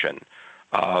in the nation.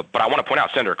 But I want to point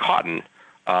out Senator Cotton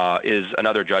is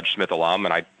another Judge Smith alum,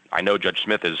 and I know Judge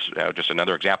Smith is just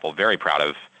another example, very proud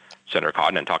of Senator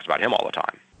Cotton and talks about him all the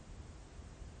time.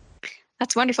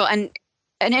 That's wonderful. And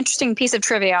an interesting piece of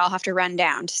trivia I'll have to run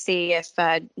down to see if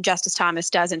Justice Thomas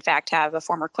does in fact have a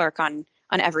former clerk on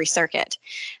every circuit.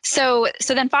 So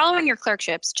then following your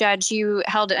clerkships, Judge, you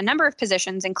held a number of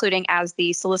positions, including as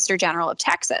the Solicitor General of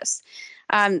Texas.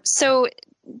 So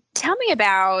tell me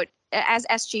about, as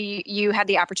SG, you had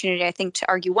the opportunity, I think, to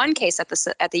argue one case at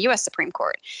the U.S. Supreme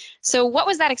Court. So what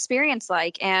was that experience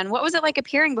like, and what was it like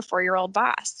appearing before your old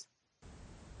boss?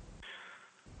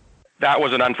 That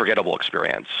was an unforgettable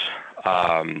experience.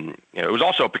 It was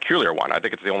also a peculiar one. I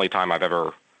think it's the only time I've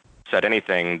ever said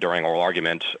anything during oral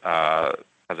argument as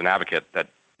an advocate that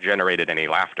generated any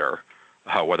laughter,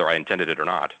 whether I intended it or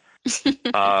not.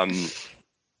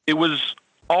 It was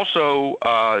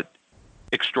also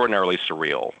extraordinarily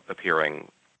surreal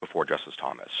appearing before Justice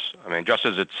Thomas. I mean, just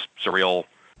as it's surreal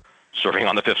serving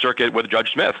on the Fifth Circuit with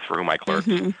Judge Smith, for whom I clerked.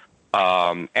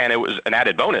 Mm-hmm. And it was an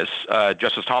added bonus.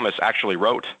 Justice Thomas actually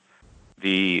wrote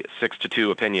the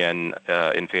 6-2 opinion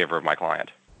in favor of my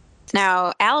client.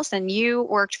 Now, Allison, you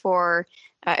worked for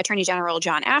Attorney General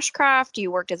John Ashcroft. You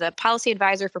worked as a policy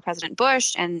advisor for President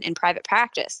Bush and in private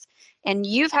practice. And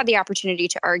you've had the opportunity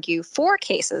to argue 4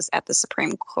 cases at the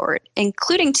Supreme Court,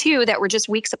 including 2 that were just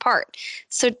weeks apart.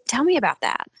 So tell me about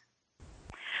that.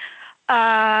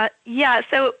 Yeah.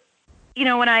 So,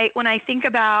 when I think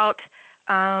about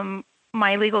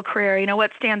my legal career,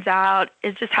 what stands out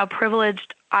is just how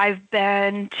privileged I've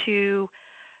been to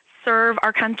serve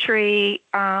our country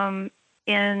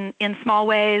in small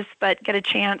ways, but get a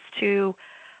chance to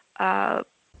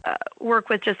work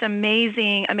with just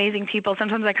amazing people.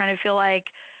 Sometimes I kind of feel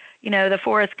like, the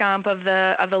Forrest Gump of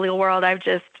the legal world. I've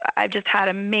just had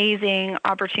amazing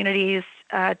opportunities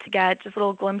to get just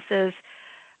little glimpses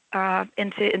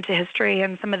into history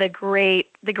and some of the great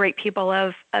people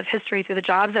of history through the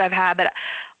jobs that I've had.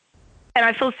 And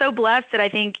I feel so blessed that I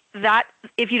think that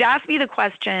if you'd ask me the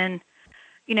question,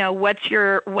 what's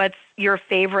your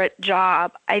favorite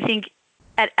job? I think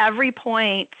at every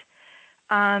point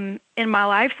in my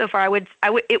life so far,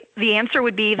 the answer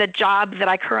would be the job that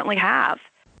I currently have.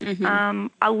 Mm-hmm.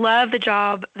 I love the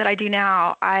job that I do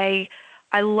now. I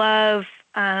love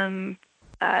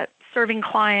serving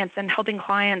clients and helping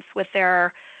clients with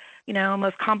their,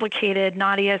 most complicated,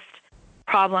 knottiest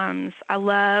problems. I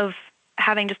love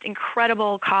having just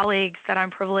incredible colleagues that I'm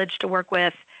privileged to work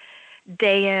with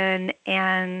day in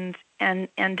and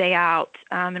day out,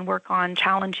 and work on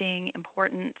challenging,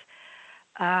 important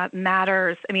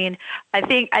matters. I mean, I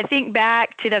think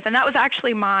back to this, and that was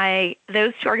actually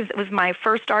those 2 arguments. It was my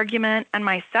first argument and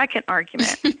my second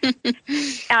argument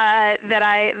that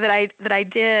I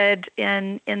did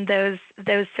in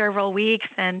those several weeks.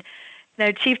 And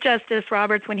Chief Justice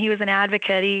Roberts, when he was an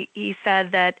advocate, he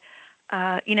said that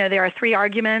there are 3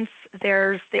 arguments.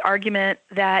 There's the argument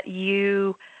that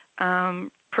you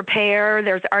prepare,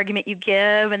 there's the argument you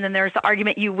give, and then there's the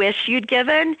argument you wish you'd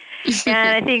given. And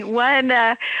I think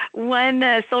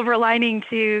one silver lining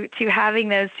to having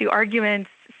those 2 arguments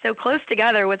so close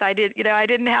together was I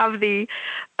didn't have the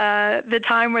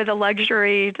time or the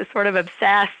luxury to sort of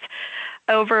obsess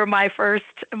over my first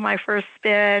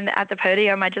spin at the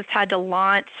podium. I just had to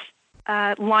launch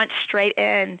straight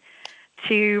in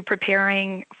to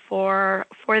preparing for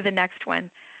the next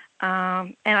one.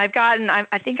 And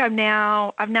I think I've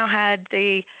now had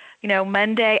the,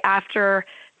 Monday after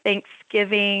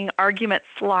Thanksgiving argument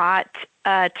slot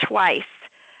twice.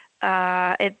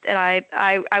 And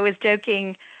I was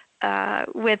joking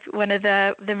with one of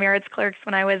the merits clerks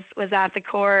when I was at the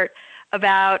court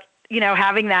about,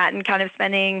 having that and kind of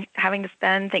having to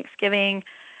spend Thanksgiving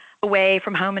away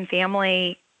from home and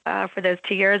family for those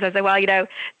 2 years. I said, well,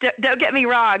 don't get me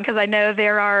wrong, because I know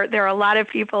there are a lot of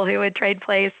people who would trade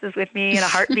places with me in a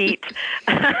heartbeat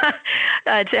to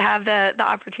have the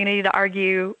opportunity to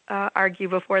argue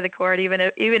before the court, even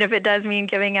if it does mean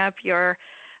giving up your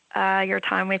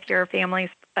time with your families,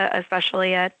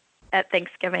 especially at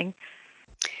Thanksgiving.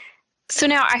 So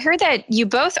now I heard that you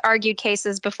both argued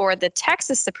cases before the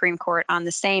Texas Supreme Court on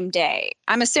the same day.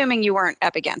 I'm assuming you weren't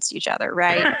up against each other,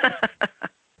 right?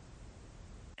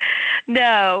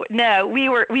 No, we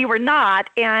were not,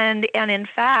 and in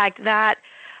fact, that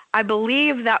I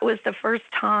believe that was the first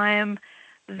time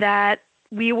that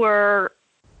we were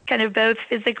kind of both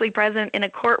physically present in a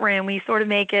courtroom. We sort of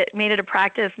made it a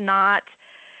practice not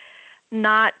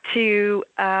to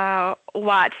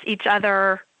watch each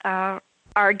other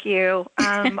argue.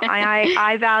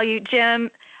 I value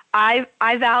Jim. I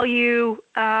value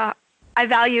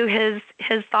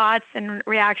his thoughts and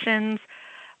reactions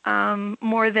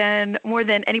more than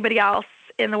anybody else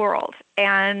in the world.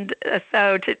 And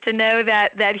so to know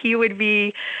that he would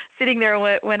be sitting there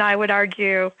when I would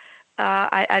argue,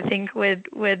 I think would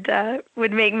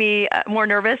make me more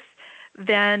nervous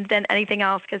than anything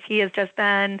else, because he has just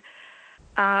been.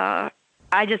 There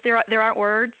aren't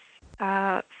words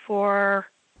for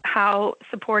how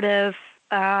supportive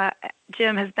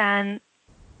Jim has been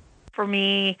for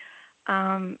me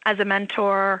as a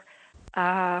mentor,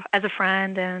 as a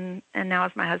friend, and now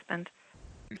as my husband.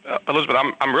 Elizabeth,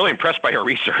 I'm really impressed by your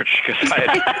research, because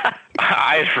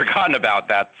I had forgotten about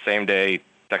that same day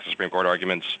Texas Supreme Court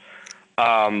arguments.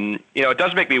 It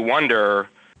does make me wonder.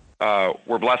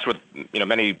 We're blessed with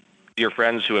many dear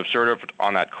friends who have served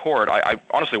on that court. I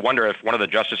honestly wonder if one of the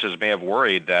justices may have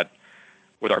worried that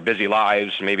with our busy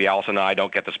lives, maybe Allison and I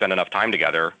don't get to spend enough time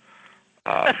together.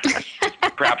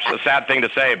 Perhaps a sad thing to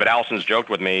say, but Allison's joked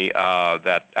with me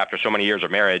that after so many years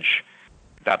of marriage,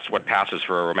 that's what passes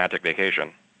for a romantic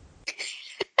vacation.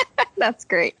 That's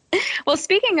great. Well,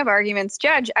 speaking of arguments,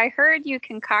 Judge, I heard you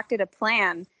concocted a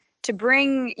plan to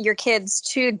bring your kids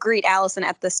to greet Allison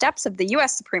at the steps of the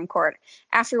U.S. Supreme Court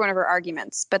after one of her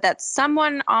arguments, but that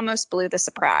someone almost blew the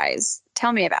surprise.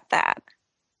 Tell me about that.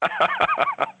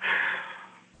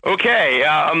 Okay.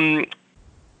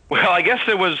 Well, I guess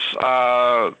it was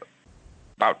about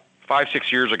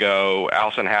 5-6 years ago.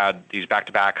 Allison had these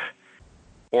back-to-back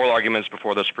oral arguments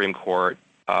before the Supreme Court,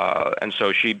 and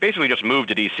so she basically just moved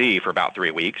to D.C. for about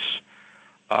 3 weeks.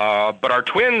 But our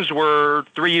twins were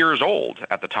 3 years old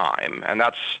at the time, and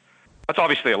that's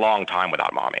obviously a long time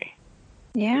without mommy.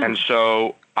 Yeah. And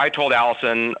so I told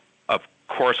Allison, of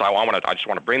course, I just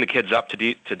want to bring the kids up to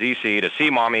D.C. to see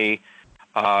mommy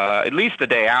at least the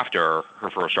day after her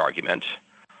first argument,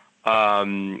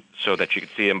 so that she could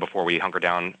see him before she hunkers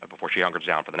down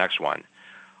for the next one.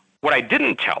 What I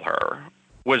didn't tell her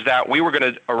was that we were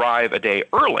going to arrive a day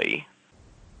early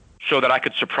so that I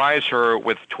could surprise her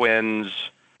with twins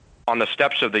on the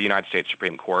steps of the United States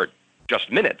Supreme Court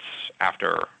just minutes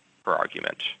after her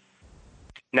argument.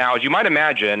 Now, as you might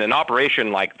imagine, an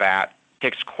operation like that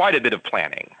takes quite a bit of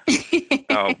planning.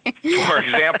 For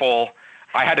example,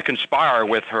 I had to conspire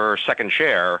with her second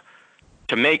chair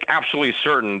to make absolutely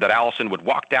certain that Allison would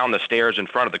walk down the stairs in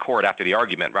front of the court after the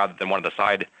argument rather than one of the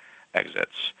side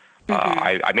exits.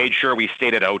 I made sure we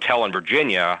stayed at a hotel in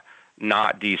Virginia,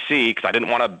 not D.C., because I didn't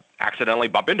want to accidentally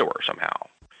bump into her somehow.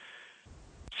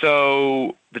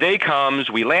 So the day comes,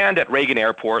 we land at Reagan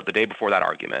Airport the day before that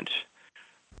argument.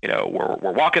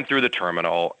 We're walking through the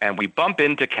terminal, and we bump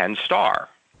into Ken Starr.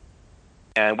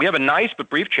 And we have a nice but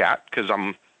brief chat, because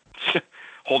I'm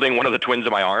holding one of the twins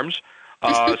in my arms.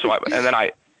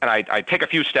 I take a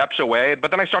few steps away,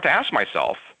 but then I start to ask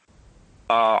myself,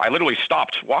 I literally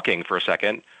stopped walking for a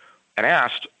second and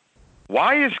asked,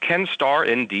 why is Ken Starr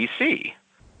in D.C.?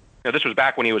 This was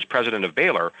back when he was president of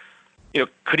Baylor.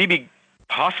 Could he be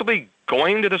possibly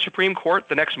going to the Supreme Court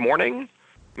the next morning,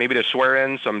 maybe to swear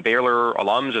in some Baylor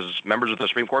alums as members of the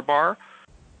Supreme Court bar?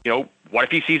 What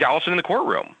if he sees Allison in the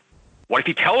courtroom? What if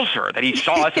he tells her that he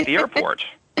saw us at the airport?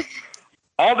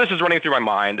 All this is running through my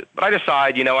mind, but I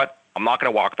decide, you know what? I'm not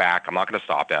going to walk back. I'm not going to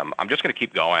stop him. I'm just going to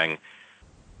keep going,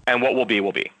 and what will be,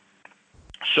 will be.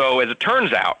 So as it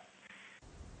turns out,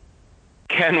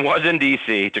 Ken was in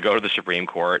D.C. to go to the Supreme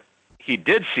Court. He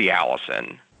did see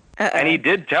Allison, and he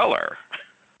did tell her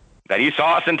that he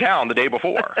saw us in town the day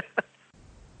before.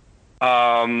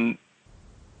 But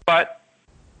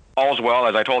all's well,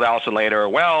 as I told Allison later,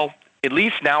 well, at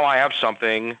least now I have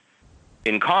something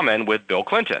in common with Bill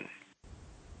Clinton,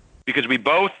 because we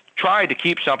both tried to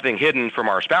keep something hidden from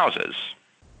our spouses.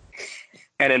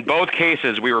 And in both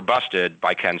cases, we were busted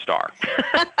by Ken Starr.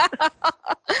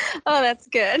 Oh, that's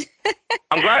good.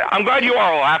 I'm glad you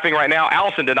are all laughing right now.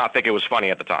 Allison did not think it was funny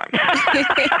at the time.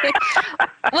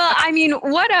 Well, I mean,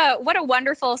 what a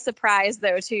wonderful surprise,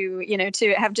 though, to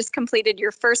have just completed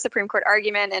your first Supreme Court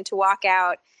argument and to walk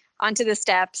out onto the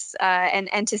steps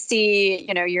and to see,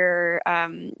 your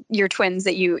twins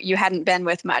that you hadn't been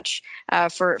with much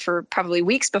for probably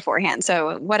weeks beforehand.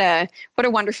 So what a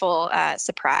wonderful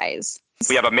surprise.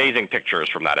 We have amazing pictures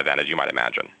from that event, as you might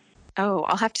imagine. Oh,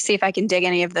 I'll have to see if I can dig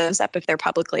any of those up if they're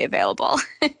publicly available.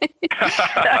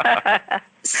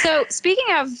 So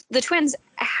speaking of the twins,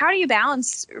 how do you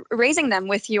balance raising them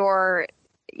with your,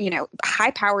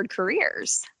 high-powered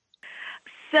careers?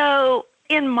 So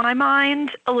in my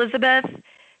mind, Elizabeth,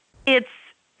 it's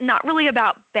not really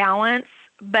about balance,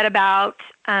 but about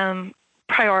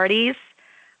priorities.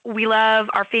 We love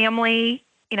our family,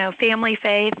 family,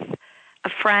 faith,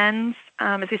 friends.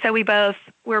 As we said,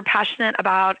 we're passionate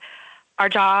about our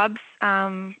jobs,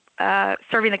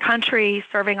 serving the country,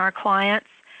 serving our clients.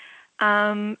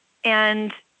 And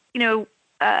we're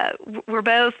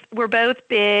both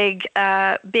big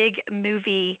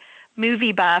movie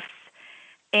buffs,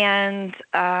 and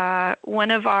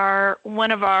one of our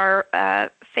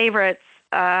favorites,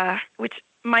 which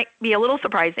might be a little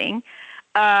surprising,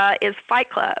 is Fight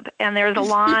Club. And there's a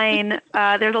line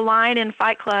in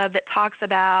Fight Club that talks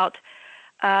about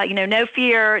no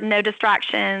fear, no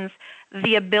distractions,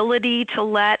 the ability to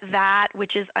let that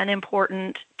which is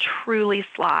unimportant truly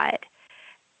slide.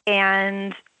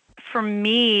 And for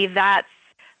me, that's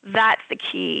the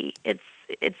key. It's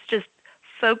just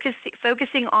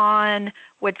focusing on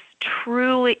what's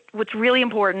really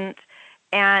important,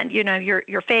 and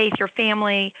your faith, your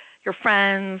family, your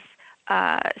friends,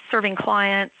 serving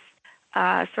clients,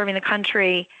 serving the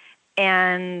country,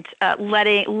 and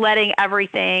letting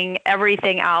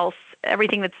everything else,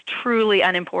 everything that's truly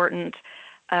unimportant,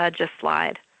 just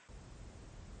slide.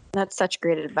 That's such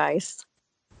great advice.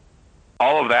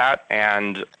 All of that,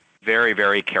 and very,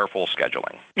 very careful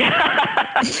scheduling.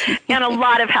 And a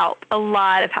lot of help.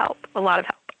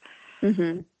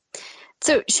 Mm-hmm.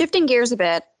 So shifting gears a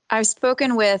bit, I've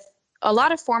spoken with a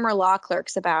lot of former law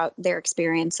clerks about their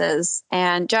experiences.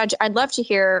 And Judge, I'd love to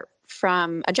hear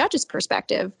from a judge's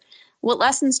perspective. What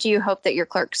lessons do you hope that your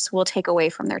clerks will take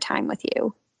away from their time with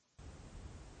you?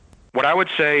 What I would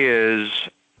say is,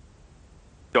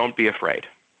 don't be afraid.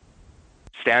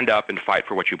 Stand up and fight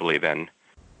for what you believe in.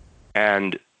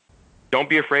 And don't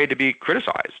be afraid to be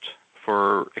criticized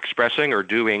for expressing or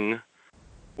doing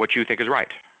what you think is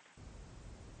right.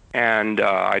 And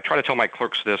I try to tell my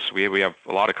clerks this. We have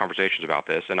a lot of conversations about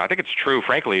this. And I think it's true,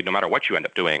 frankly, no matter what you end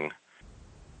up doing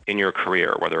in your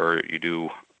career, whether you do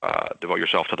devote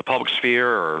yourself to the public sphere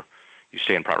or you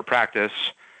stay in private practice.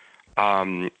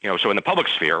 So in the public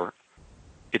sphere,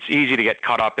 it's easy to get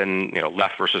caught up in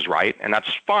left versus right, and that's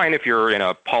fine if you're in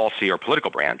a policy or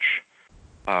political branch,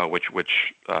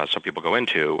 which some people go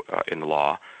into in the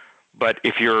law. But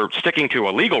if you're sticking to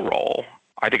a legal role,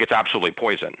 I think it's absolutely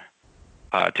poison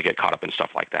to get caught up in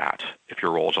stuff like that if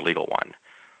your role is a legal one.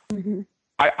 Mm-hmm.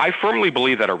 I firmly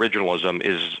believe that originalism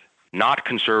is not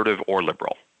conservative or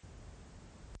liberal.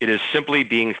 It is simply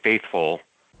being faithful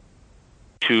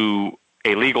to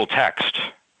a legal text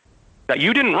that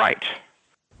you didn't write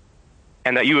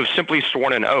and that you have simply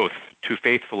sworn an oath to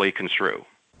faithfully construe.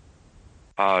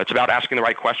 It's about asking the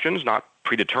right questions, not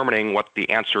predetermining what the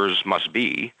answers must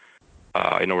be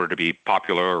in order to be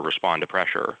popular or respond to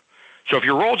pressure. So if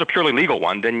your role is a purely legal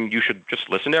one, then you should just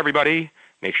listen to everybody,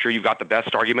 make sure you've got the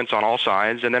best arguments on all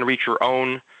sides, and then reach your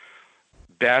own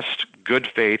best, good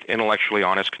faith, intellectually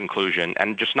honest conclusion,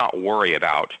 and just not worry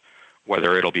about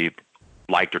whether it'll be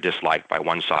liked or disliked by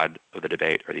one side of the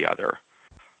debate or the other.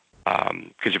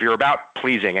 Because if you're about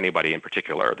pleasing anybody in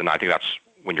particular, then I think that's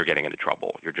when you're getting into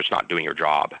trouble. You're just not doing your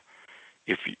job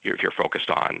if you're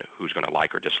focused on who's going to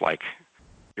like or dislike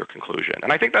your conclusion.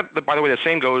 And I think that, by the way, the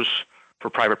same goes for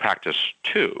private practice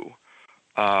too.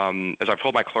 As I've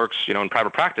told my clerks, in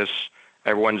private practice,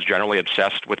 everyone's generally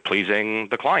obsessed with pleasing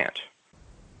the client.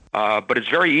 But it's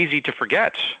very easy to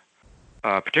forget,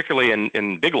 particularly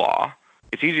in big law,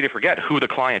 it's easy to forget who the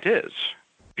client is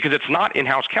because it's not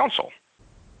in-house counsel.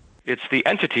 It's the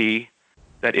entity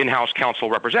that in-house counsel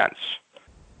represents.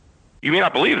 You may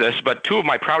not believe this, but two of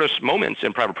my proudest moments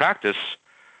in private practice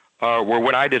were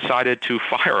when I decided to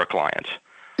fire a client.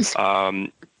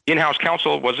 In-house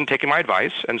counsel wasn't taking my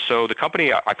advice, and so the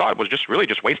company, I thought, was just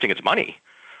wasting its money.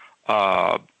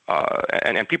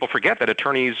 And people forget that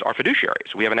attorneys are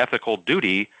fiduciaries. We have an ethical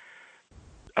duty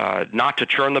not to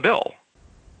churn the bill.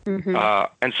 Mm-hmm.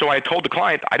 And so I told the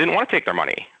client I didn't want to take their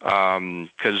money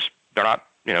because they're not,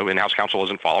 in-house counsel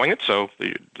isn't following it, so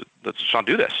let's not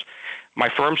do this. My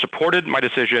firm supported my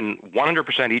decision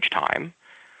 100% each time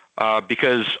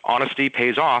because honesty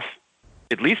pays off,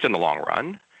 at least in the long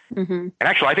run. Mm-hmm. And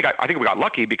actually, I think we got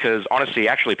lucky because honesty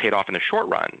actually paid off in the short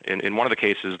run. In one of the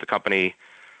cases, the company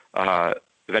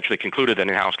eventually concluded that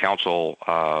in-house counsel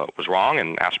was wrong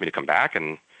and asked me to come back,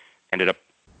 and ended up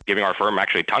giving our firm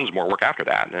actually tons more work after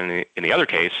that. And in the other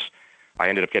case, I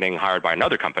ended up getting hired by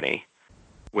another company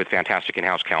with fantastic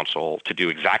in-house counsel to do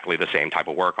exactly the same type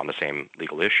of work on the same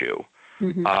legal issue.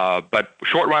 Mm-hmm. But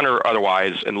short run or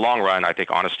otherwise, in the long run, I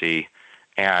think honesty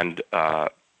and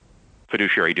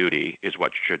fiduciary duty is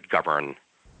what should govern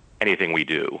anything we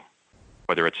do,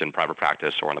 whether it's in private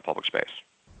practice or in the public space.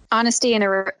 Honesty and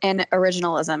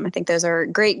originalism. I think those are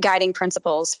great guiding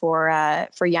principles for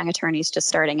young attorneys just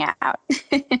starting out.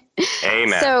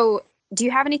 Amen. So, do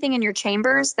you have anything in your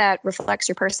chambers that reflects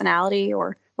your personality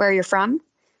or where you're from?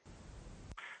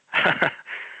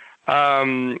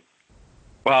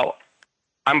 Well,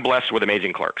 I'm blessed with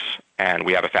amazing clerks, and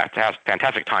we have a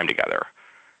fantastic time together.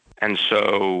 And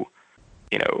so,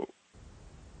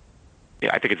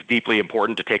 I think it's deeply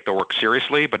important to take the work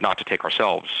seriously, but not to take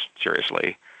ourselves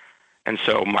seriously. And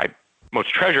so my most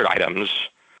treasured items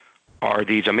are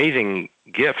these amazing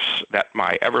gifts that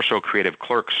my ever so creative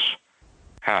clerks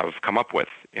have come up with.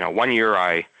 One year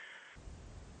I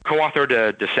co-authored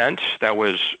a dissent that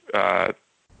was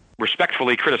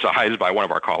respectfully criticized by one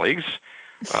of our colleagues.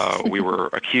 We were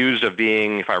accused of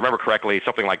being, if I remember correctly,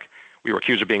 something like we were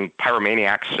accused of being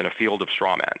pyromaniacs in a field of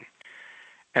straw men.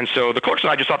 And so the clerks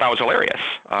and I just thought that was hilarious.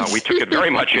 We took it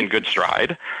very much in good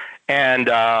stride. And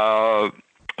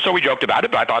so we joked about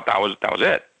it, but I thought that was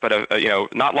it. But,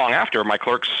 not long after, my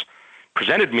clerks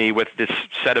presented me with this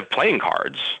set of playing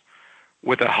cards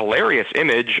with a hilarious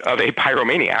image of a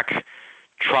pyromaniac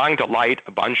trying to light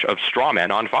a bunch of straw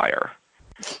men on fire.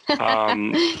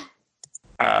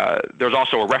 There's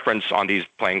also a reference on these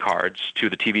playing cards to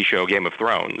the TV show Game of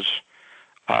Thrones.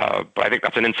 But I think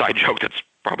that's an inside joke that's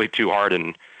probably too hard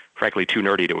and, frankly, too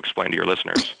nerdy to explain to your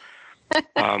listeners.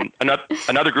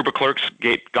 Another group of clerks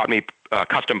got me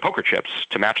custom poker chips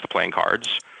to match the playing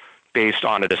cards based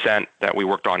on a dissent that we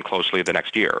worked on closely the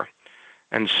next year.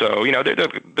 And so,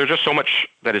 there's just so much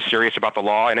that is serious about the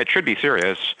law, and it should be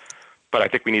serious, but I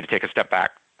think we need to take a step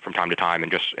back from time to time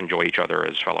and just enjoy each other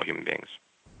as fellow human beings.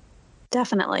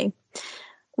 Definitely.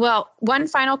 Well, one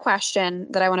final question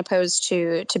that I want to pose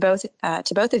to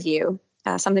both of you,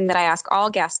 something that I ask all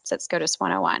guests at SCOTUS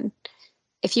 101.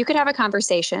 If you could have a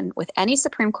conversation with any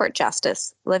Supreme Court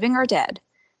justice, living or dead,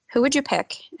 who would you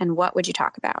pick and what would you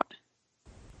talk about?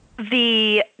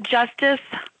 The justice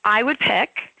I would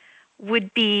pick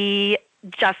would be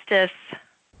Justice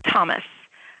Thomas.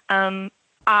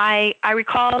 I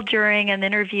recall during an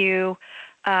interview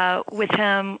with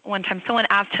him one time, someone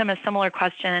asked him a similar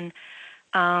question,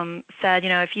 said,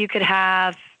 if you could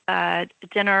have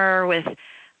dinner with,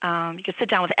 you could sit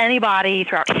down with anybody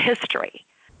throughout history,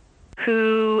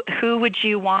 who would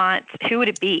you want, who would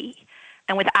it be?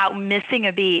 And without missing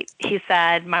a beat, he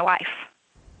said, my wife.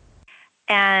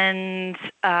 And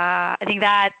I think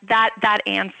that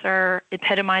answer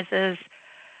epitomizes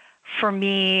for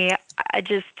me, a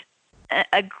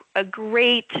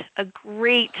great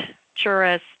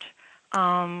jurist,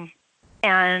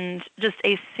 and just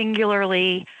a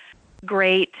singularly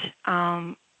great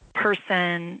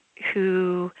person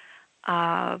who,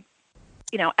 as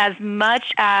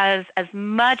much as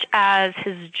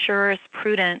his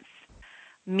jurisprudence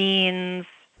means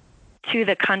to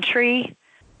the country,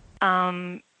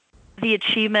 the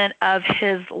achievement of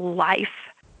his life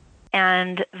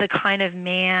and the kind of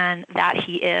man that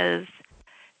he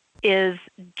is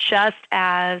just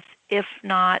as, if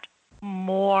not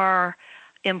more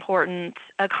important,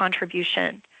 a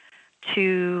contribution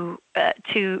to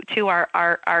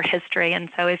our history. And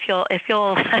so if you'll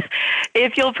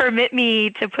permit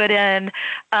me to put in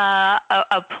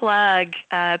a plug,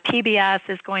 PBS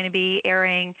is going to be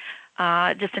airing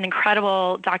just an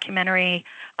incredible documentary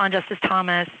on Justice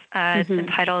Thomas. It's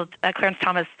entitled Clarence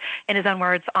Thomas in His Own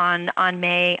Words on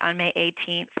May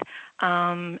 18th.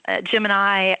 Jim and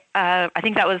I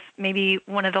think that was maybe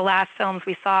one of the last films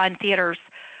we saw in theaters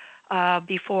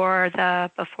before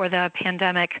the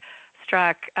pandemic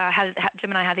struck. Jim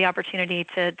and I had the opportunity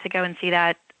to go and see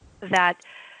that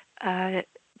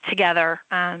together,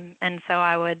 and so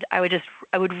I would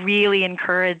really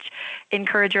encourage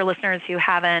your listeners who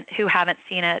haven't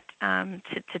seen it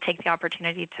to take the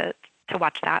opportunity to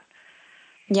watch that.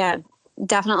 Yeah,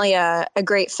 definitely a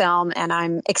great film, and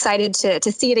I'm excited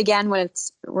to see it again when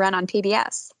it's run on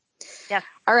PBS. Yes.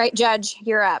 All right, Judge,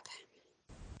 you're up.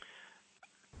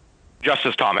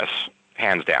 Justice Thomas,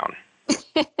 hands down.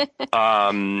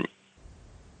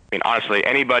 Honestly,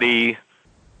 anybody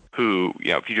who,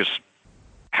 if you just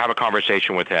have a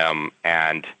conversation with him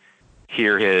and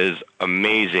hear his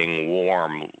amazing,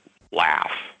 warm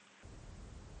laugh,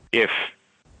 if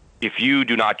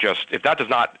that does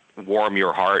not warm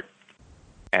your heart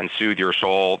and soothe your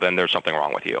soul, then there's something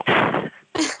wrong with you.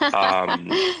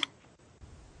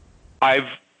 I've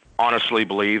honestly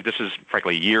believed, this is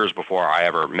frankly years before I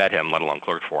ever met him, let alone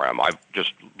clerked for him, I've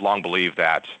just long believed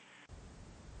that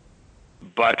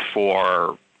but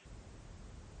for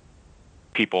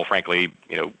people, frankly,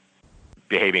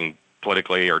 behaving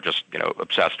politically or just,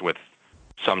 obsessed with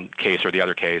some case or the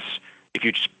other case, if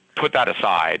you just put that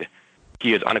aside,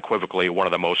 he is unequivocally one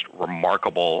of the most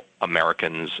remarkable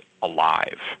Americans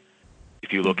alive.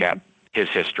 If you look at his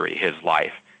history, his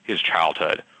life, his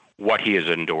childhood, what he has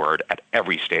endured at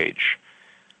every stage,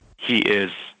 he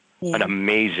is an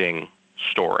amazing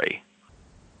story,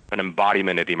 an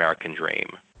embodiment of the American dream.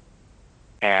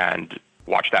 And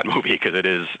watch that movie because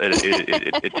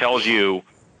it tells you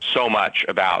so much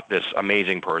about this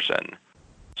amazing person.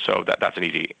 So that's an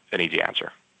easy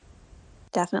answer.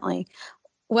 Definitely.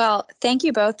 Well, thank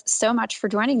you both so much for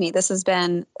joining me. This has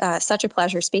been such a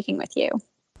pleasure speaking with you.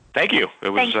 Thank you. It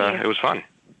was fun.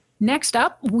 Next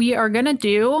up, we are going to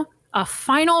do a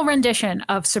final rendition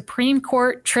of Supreme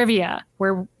Court trivia,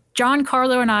 where John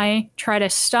Carlo and I try to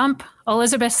stump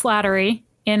Elizabeth Slattery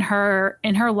in her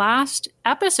last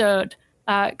episode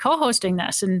co-hosting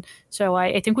this. And so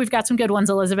I think we've got some good ones,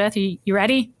 Elizabeth. You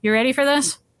ready? You ready for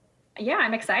this? Yeah,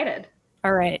 I'm excited.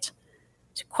 All right.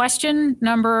 So question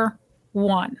number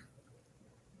 1.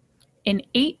 In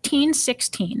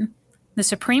 1816, the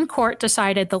Supreme Court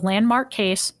decided the landmark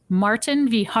case Martin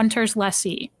v. Hunter's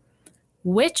lessee.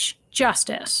 Which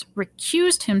justice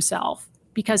recused himself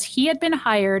because he had been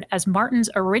hired as Martin's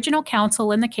original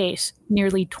counsel in the case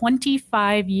nearly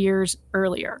 25 years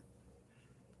earlier?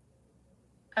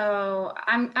 Oh,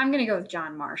 I'm going to go with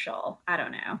John Marshall. I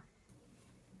don't know.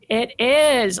 It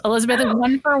is. Elizabeth is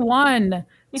 1 for 1.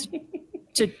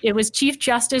 It was Chief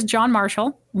Justice John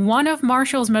Marshall. One of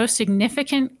Marshall's most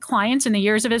significant clients in the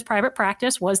years of his private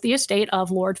practice was the estate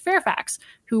of Lord Fairfax,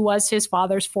 who was his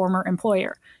father's former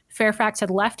employer. Fairfax had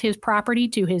left his property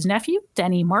to his nephew,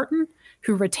 Denny Martin,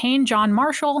 who retained John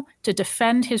Marshall to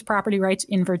defend his property rights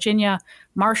in Virginia.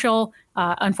 Marshall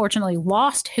unfortunately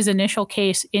lost his initial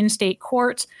case in state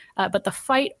courts, but the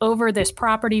fight over this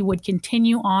property would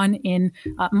continue on in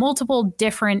multiple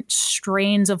different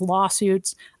strains of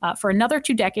lawsuits for another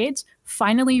 2 decades,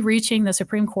 finally reaching the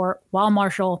Supreme Court while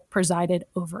Marshall presided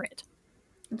over it.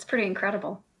 It's pretty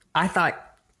incredible. I thought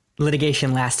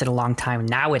litigation lasted a long time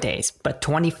nowadays, but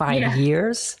 25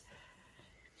 years?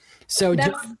 So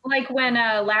that's like when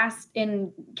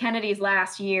in Kennedy's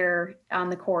last year on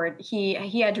the court, he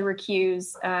had to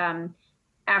recuse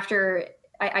after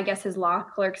I guess his law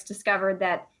clerks discovered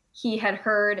that he had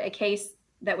heard a case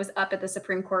that was up at the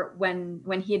Supreme Court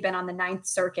when he had been on the Ninth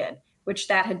Circuit, which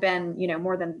that had been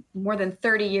more than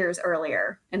 30 years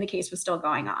earlier, and the case was still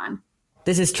going on.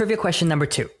 This is trivia question number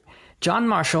 2. John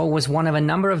Marshall was one of a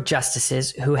number of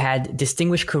justices who had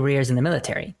distinguished careers in the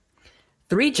military.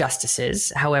 3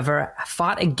 justices, however,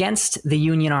 fought against the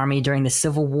Union Army during the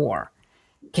Civil War.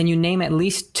 Can you name at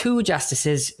least 2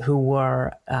 justices who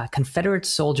were Confederate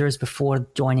soldiers before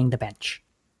joining the bench?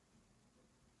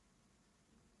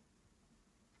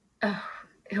 Oh,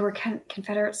 who were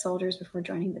Confederate soldiers before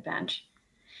joining the bench?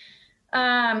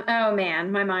 Oh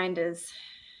man, my mind is...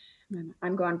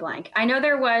 I'm going blank. I know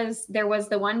there was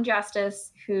the one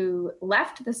justice who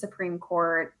left the Supreme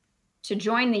Court to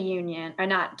join the Union, or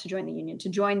not to join the Union, to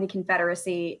join the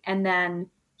Confederacy. And then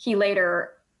he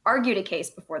later argued a case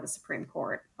before the Supreme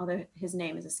Court, although his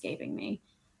name is escaping me.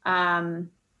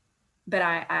 But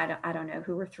I don't know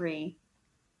who were 3.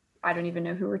 I don't even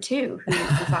know who were 2 who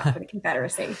fought for the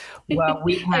Confederacy. Well,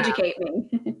 Educate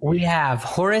me. We have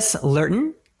Horace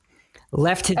Lurton.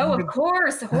 Of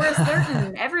course, Horace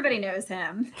Lurton. Everybody knows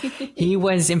him. He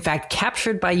was, in fact,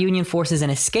 captured by Union forces and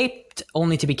escaped,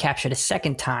 only to be captured a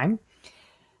second time.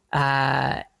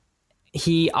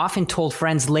 He often told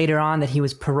friends later on that he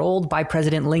was paroled by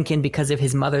President Lincoln because of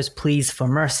his mother's pleas for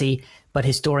mercy, but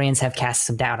historians have cast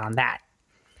some doubt on that.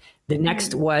 The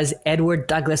next was Edward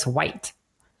Douglas White.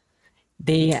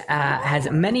 They has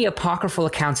many apocryphal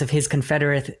accounts of his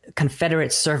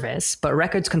Confederate service, but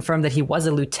records confirm that he was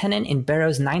a lieutenant in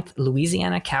Barrow's 9th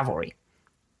Louisiana Cavalry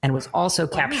and was also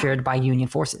captured by Union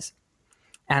forces.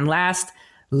 And last,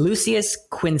 Lucius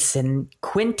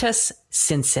Quintus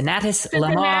Cincinnatus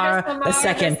Lamar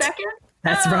II.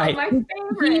 That's right. My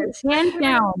favorite. Hands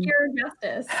down. Pure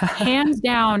justice. Hands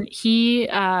down, he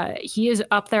is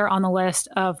up there on the list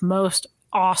of most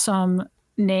awesome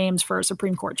names for a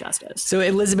Supreme Court justice. So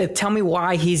Elizabeth, tell me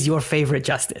why he's your favorite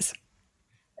justice.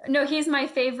 No, he's my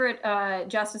favorite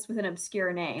justice with an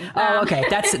obscure name. Oh, okay.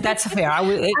 That's fair. I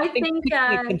think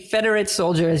the Confederate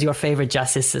soldier is your favorite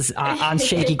justice is on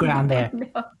shaky ground there.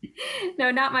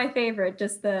 No, not my favorite,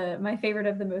 just my favorite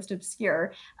of the most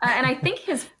obscure. And I think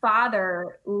his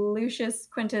father, Lucius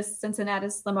Quintus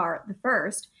Cincinnatus Lamar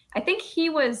I think he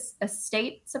was a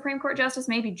state Supreme Court justice,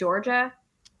 maybe Georgia.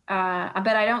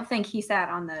 But I don't think he sat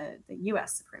on the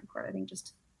U.S. Supreme Court. I think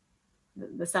just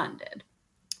the son did.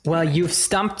 Well, you've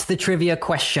stumped the trivia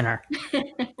questioner.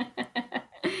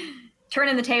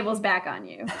 Turning the tables back on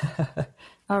you.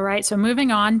 All right. So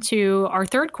moving on to our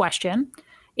third question.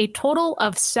 A total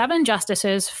of 7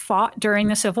 justices fought during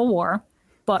the Civil War,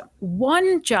 but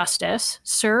 1 justice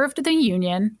served the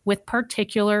Union with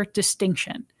particular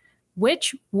distinction.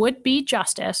 Which would-be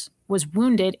justice was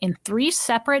wounded in 3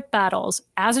 separate battles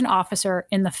as an officer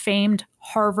in the famed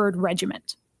Harvard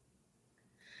Regiment?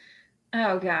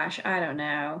 Oh, gosh, I don't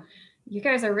know. You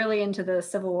guys are really into the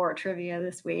Civil War trivia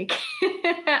this week.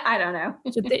 I don't know.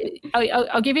 So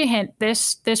I'll give you a hint.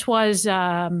 This was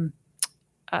a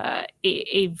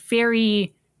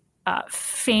very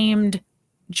famed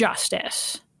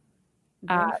justice.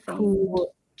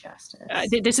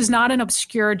 This is not an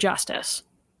obscure justice.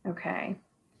 Okay.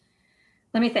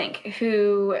 Let me think.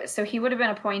 So he would have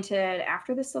been appointed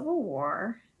after the Civil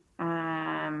War.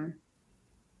 And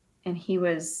he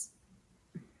was,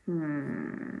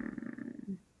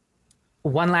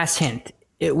 One last hint.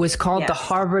 It was called the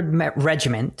Harvard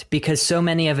Regiment because so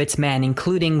many of its men,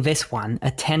 including this one,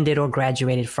 attended or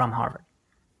graduated from Harvard.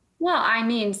 Well, I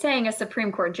mean, saying a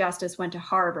Supreme Court justice went to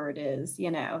Harvard is,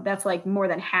 that's like more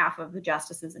than half of the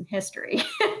justices in history.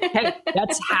 Hey,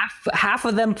 that's half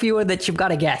of them fewer that you've got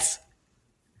to guess.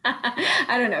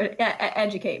 I don't know.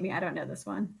 Educate me. I don't know this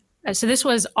one. So this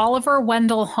was Oliver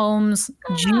Wendell Holmes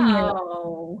Jr.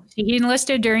 Oh. He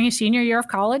enlisted during his senior year of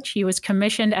college. He was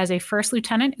commissioned as a first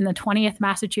lieutenant in the 20th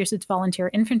Massachusetts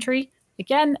Volunteer Infantry.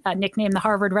 Again, nicknamed the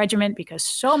Harvard Regiment because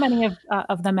so many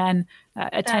of the men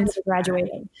attended and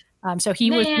graduated. So he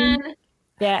was.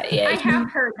 Yeah, I have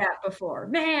heard that before.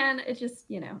 Man, it just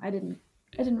I didn't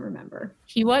remember.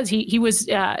 He was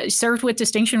served with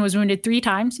distinction. Was wounded 3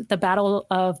 times at the Battle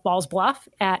of Ball's Bluff,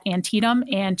 at Antietam,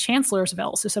 and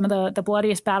Chancellorsville. So some of the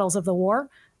bloodiest battles of the war.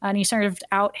 And he served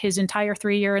out his entire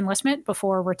 3-year enlistment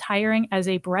before retiring as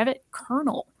a brevet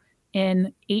colonel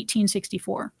in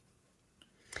 1864.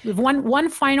 We have one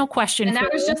final question. And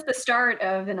that was just the start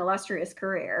of an illustrious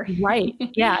career. Right.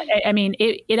 Yeah. I mean,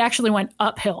 it actually went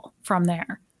uphill from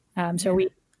there.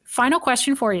 Final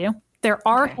question for you. There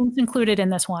are hints included in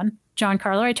this one.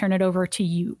 Giancarlo, I turn it over to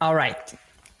you. All right.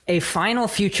 A final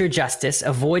future justice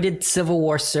avoided Civil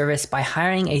War service by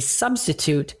hiring a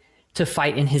substitute to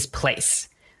fight in his place.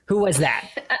 Who was that?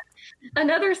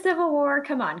 Another Civil War.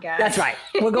 Come on, guys. That's right.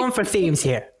 We're going for themes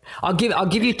here. I'll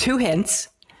give you 2 hints.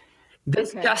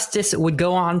 This justice would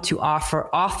go on to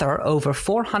author over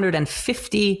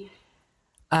 450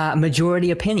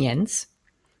 majority opinions,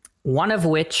 one of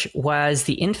which was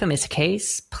the infamous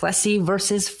case Plessy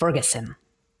versus Ferguson.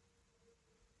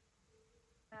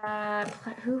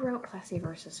 Who wrote Plessy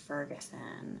versus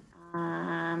Ferguson?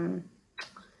 I'm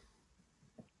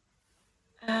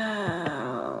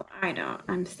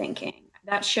thinking.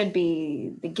 That should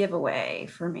be the giveaway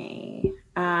for me.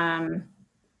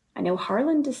 I know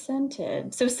Harlan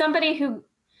dissented. So somebody who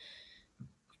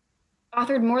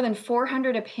authored more than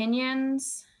 400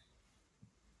 opinions.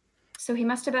 So he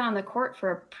must have been on the court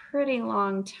for a pretty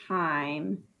long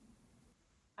time.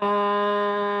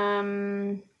 I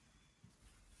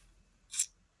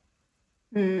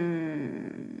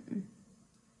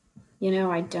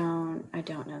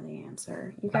don't know the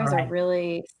answer. You guys are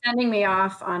really sending me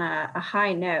off on a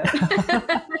high note.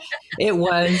 It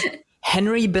was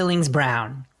Henry Billings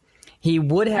Brown. He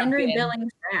would have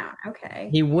Billings Brown. Okay.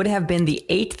 He would have been the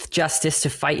 8th justice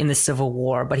to fight in the Civil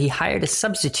War, but he hired a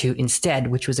substitute instead,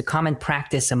 which was a common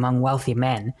practice among wealthy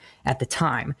men at the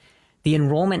time. The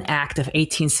Enrollment Act of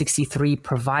 1863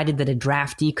 provided that a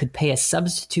draftee could pay a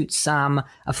substitute sum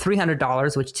of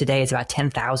 $300, which today is about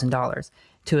 $10,000,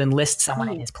 to enlist someone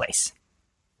in his place.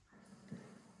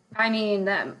 I mean,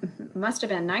 that must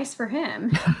have been nice for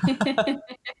him.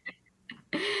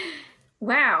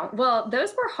 Wow. Well,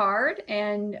 those were hard.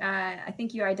 And I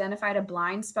think you identified a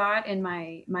blind spot in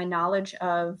my knowledge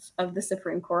of the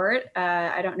Supreme Court.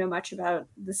 I don't know much about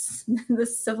who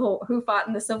fought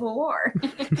in the Civil War.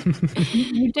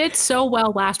 You did so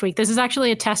well last week. This is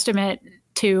actually a testament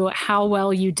to how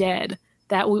well you did,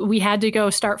 that we had to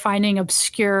go start finding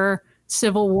obscure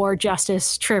Civil War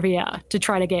justice trivia to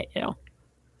try to get you.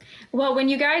 Well, when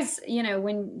you guys,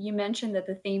 when you mentioned that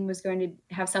the theme was going to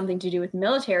have something to do with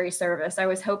military service, I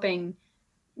was hoping,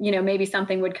 maybe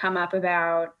something would come up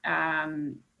about,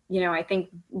 I think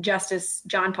Justice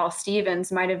John Paul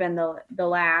Stevens might have been the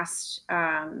last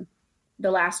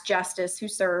justice who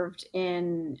served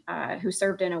in a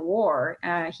war.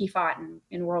 He fought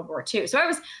in World War II. So I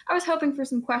was hoping for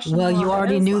some questions. Well, you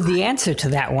already knew the answer to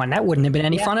that one. That wouldn't have been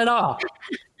any fun at all.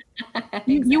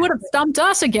 You would have stumped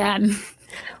us again.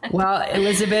 Well,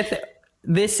 Elizabeth,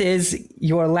 this is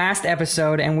your last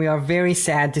episode, and we are very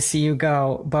sad to see you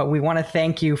go. But we want to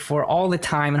thank you for all the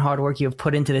time and hard work you have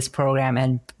put into this program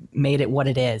and made it what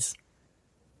it is.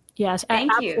 Yes,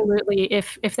 Thank you. absolutely.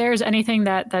 If there's anything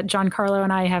that Giancarlo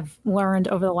and I have learned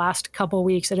over the last couple of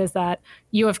weeks, it is that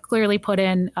you have clearly put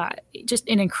in just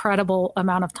an incredible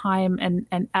amount of time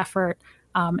and effort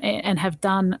and have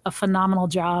done a phenomenal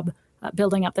job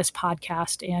building up this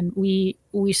podcast. And we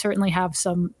certainly have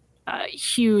some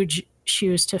huge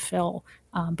shoes to fill,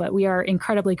 but we are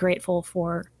incredibly grateful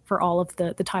for all of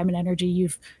the time and energy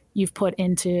you've put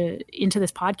into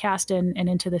this podcast and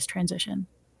into this transition.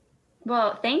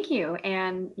 Well, thank you.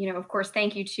 And, of course,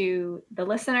 thank you to the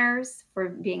listeners for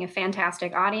being a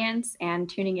fantastic audience and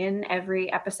tuning in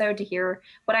every episode to hear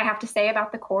what I have to say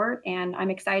about the court. And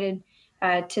I'm excited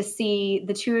to see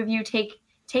the two of you take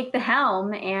the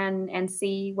helm and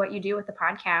see what you do with the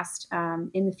podcast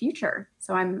in the future.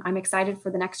 So I'm excited for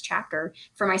the next chapter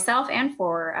for myself and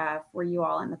for you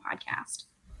all in the podcast.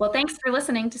 Well, thanks for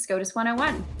listening to SCOTUS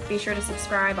 101. Be sure to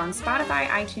subscribe on Spotify,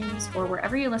 iTunes, or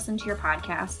wherever you listen to your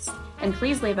podcasts, and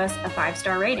please leave us a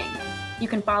 5-star rating. You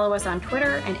can follow us on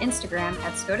Twitter and Instagram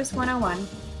at SCOTUS 101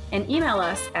 and email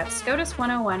us at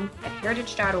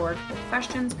scotus101@heritage.org with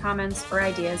questions, comments, or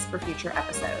ideas for future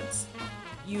episodes.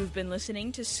 You've been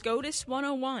listening to SCOTUS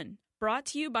 101, brought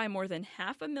to you by more than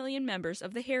 500,000 members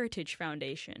of the Heritage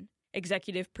Foundation.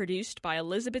 Executive produced by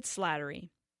Elizabeth Slattery.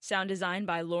 Sound designed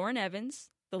by Lauren Evans,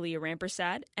 Thalia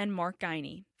Rampersad, and Mark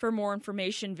Guiney. For more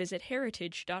information, visit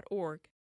heritage.org.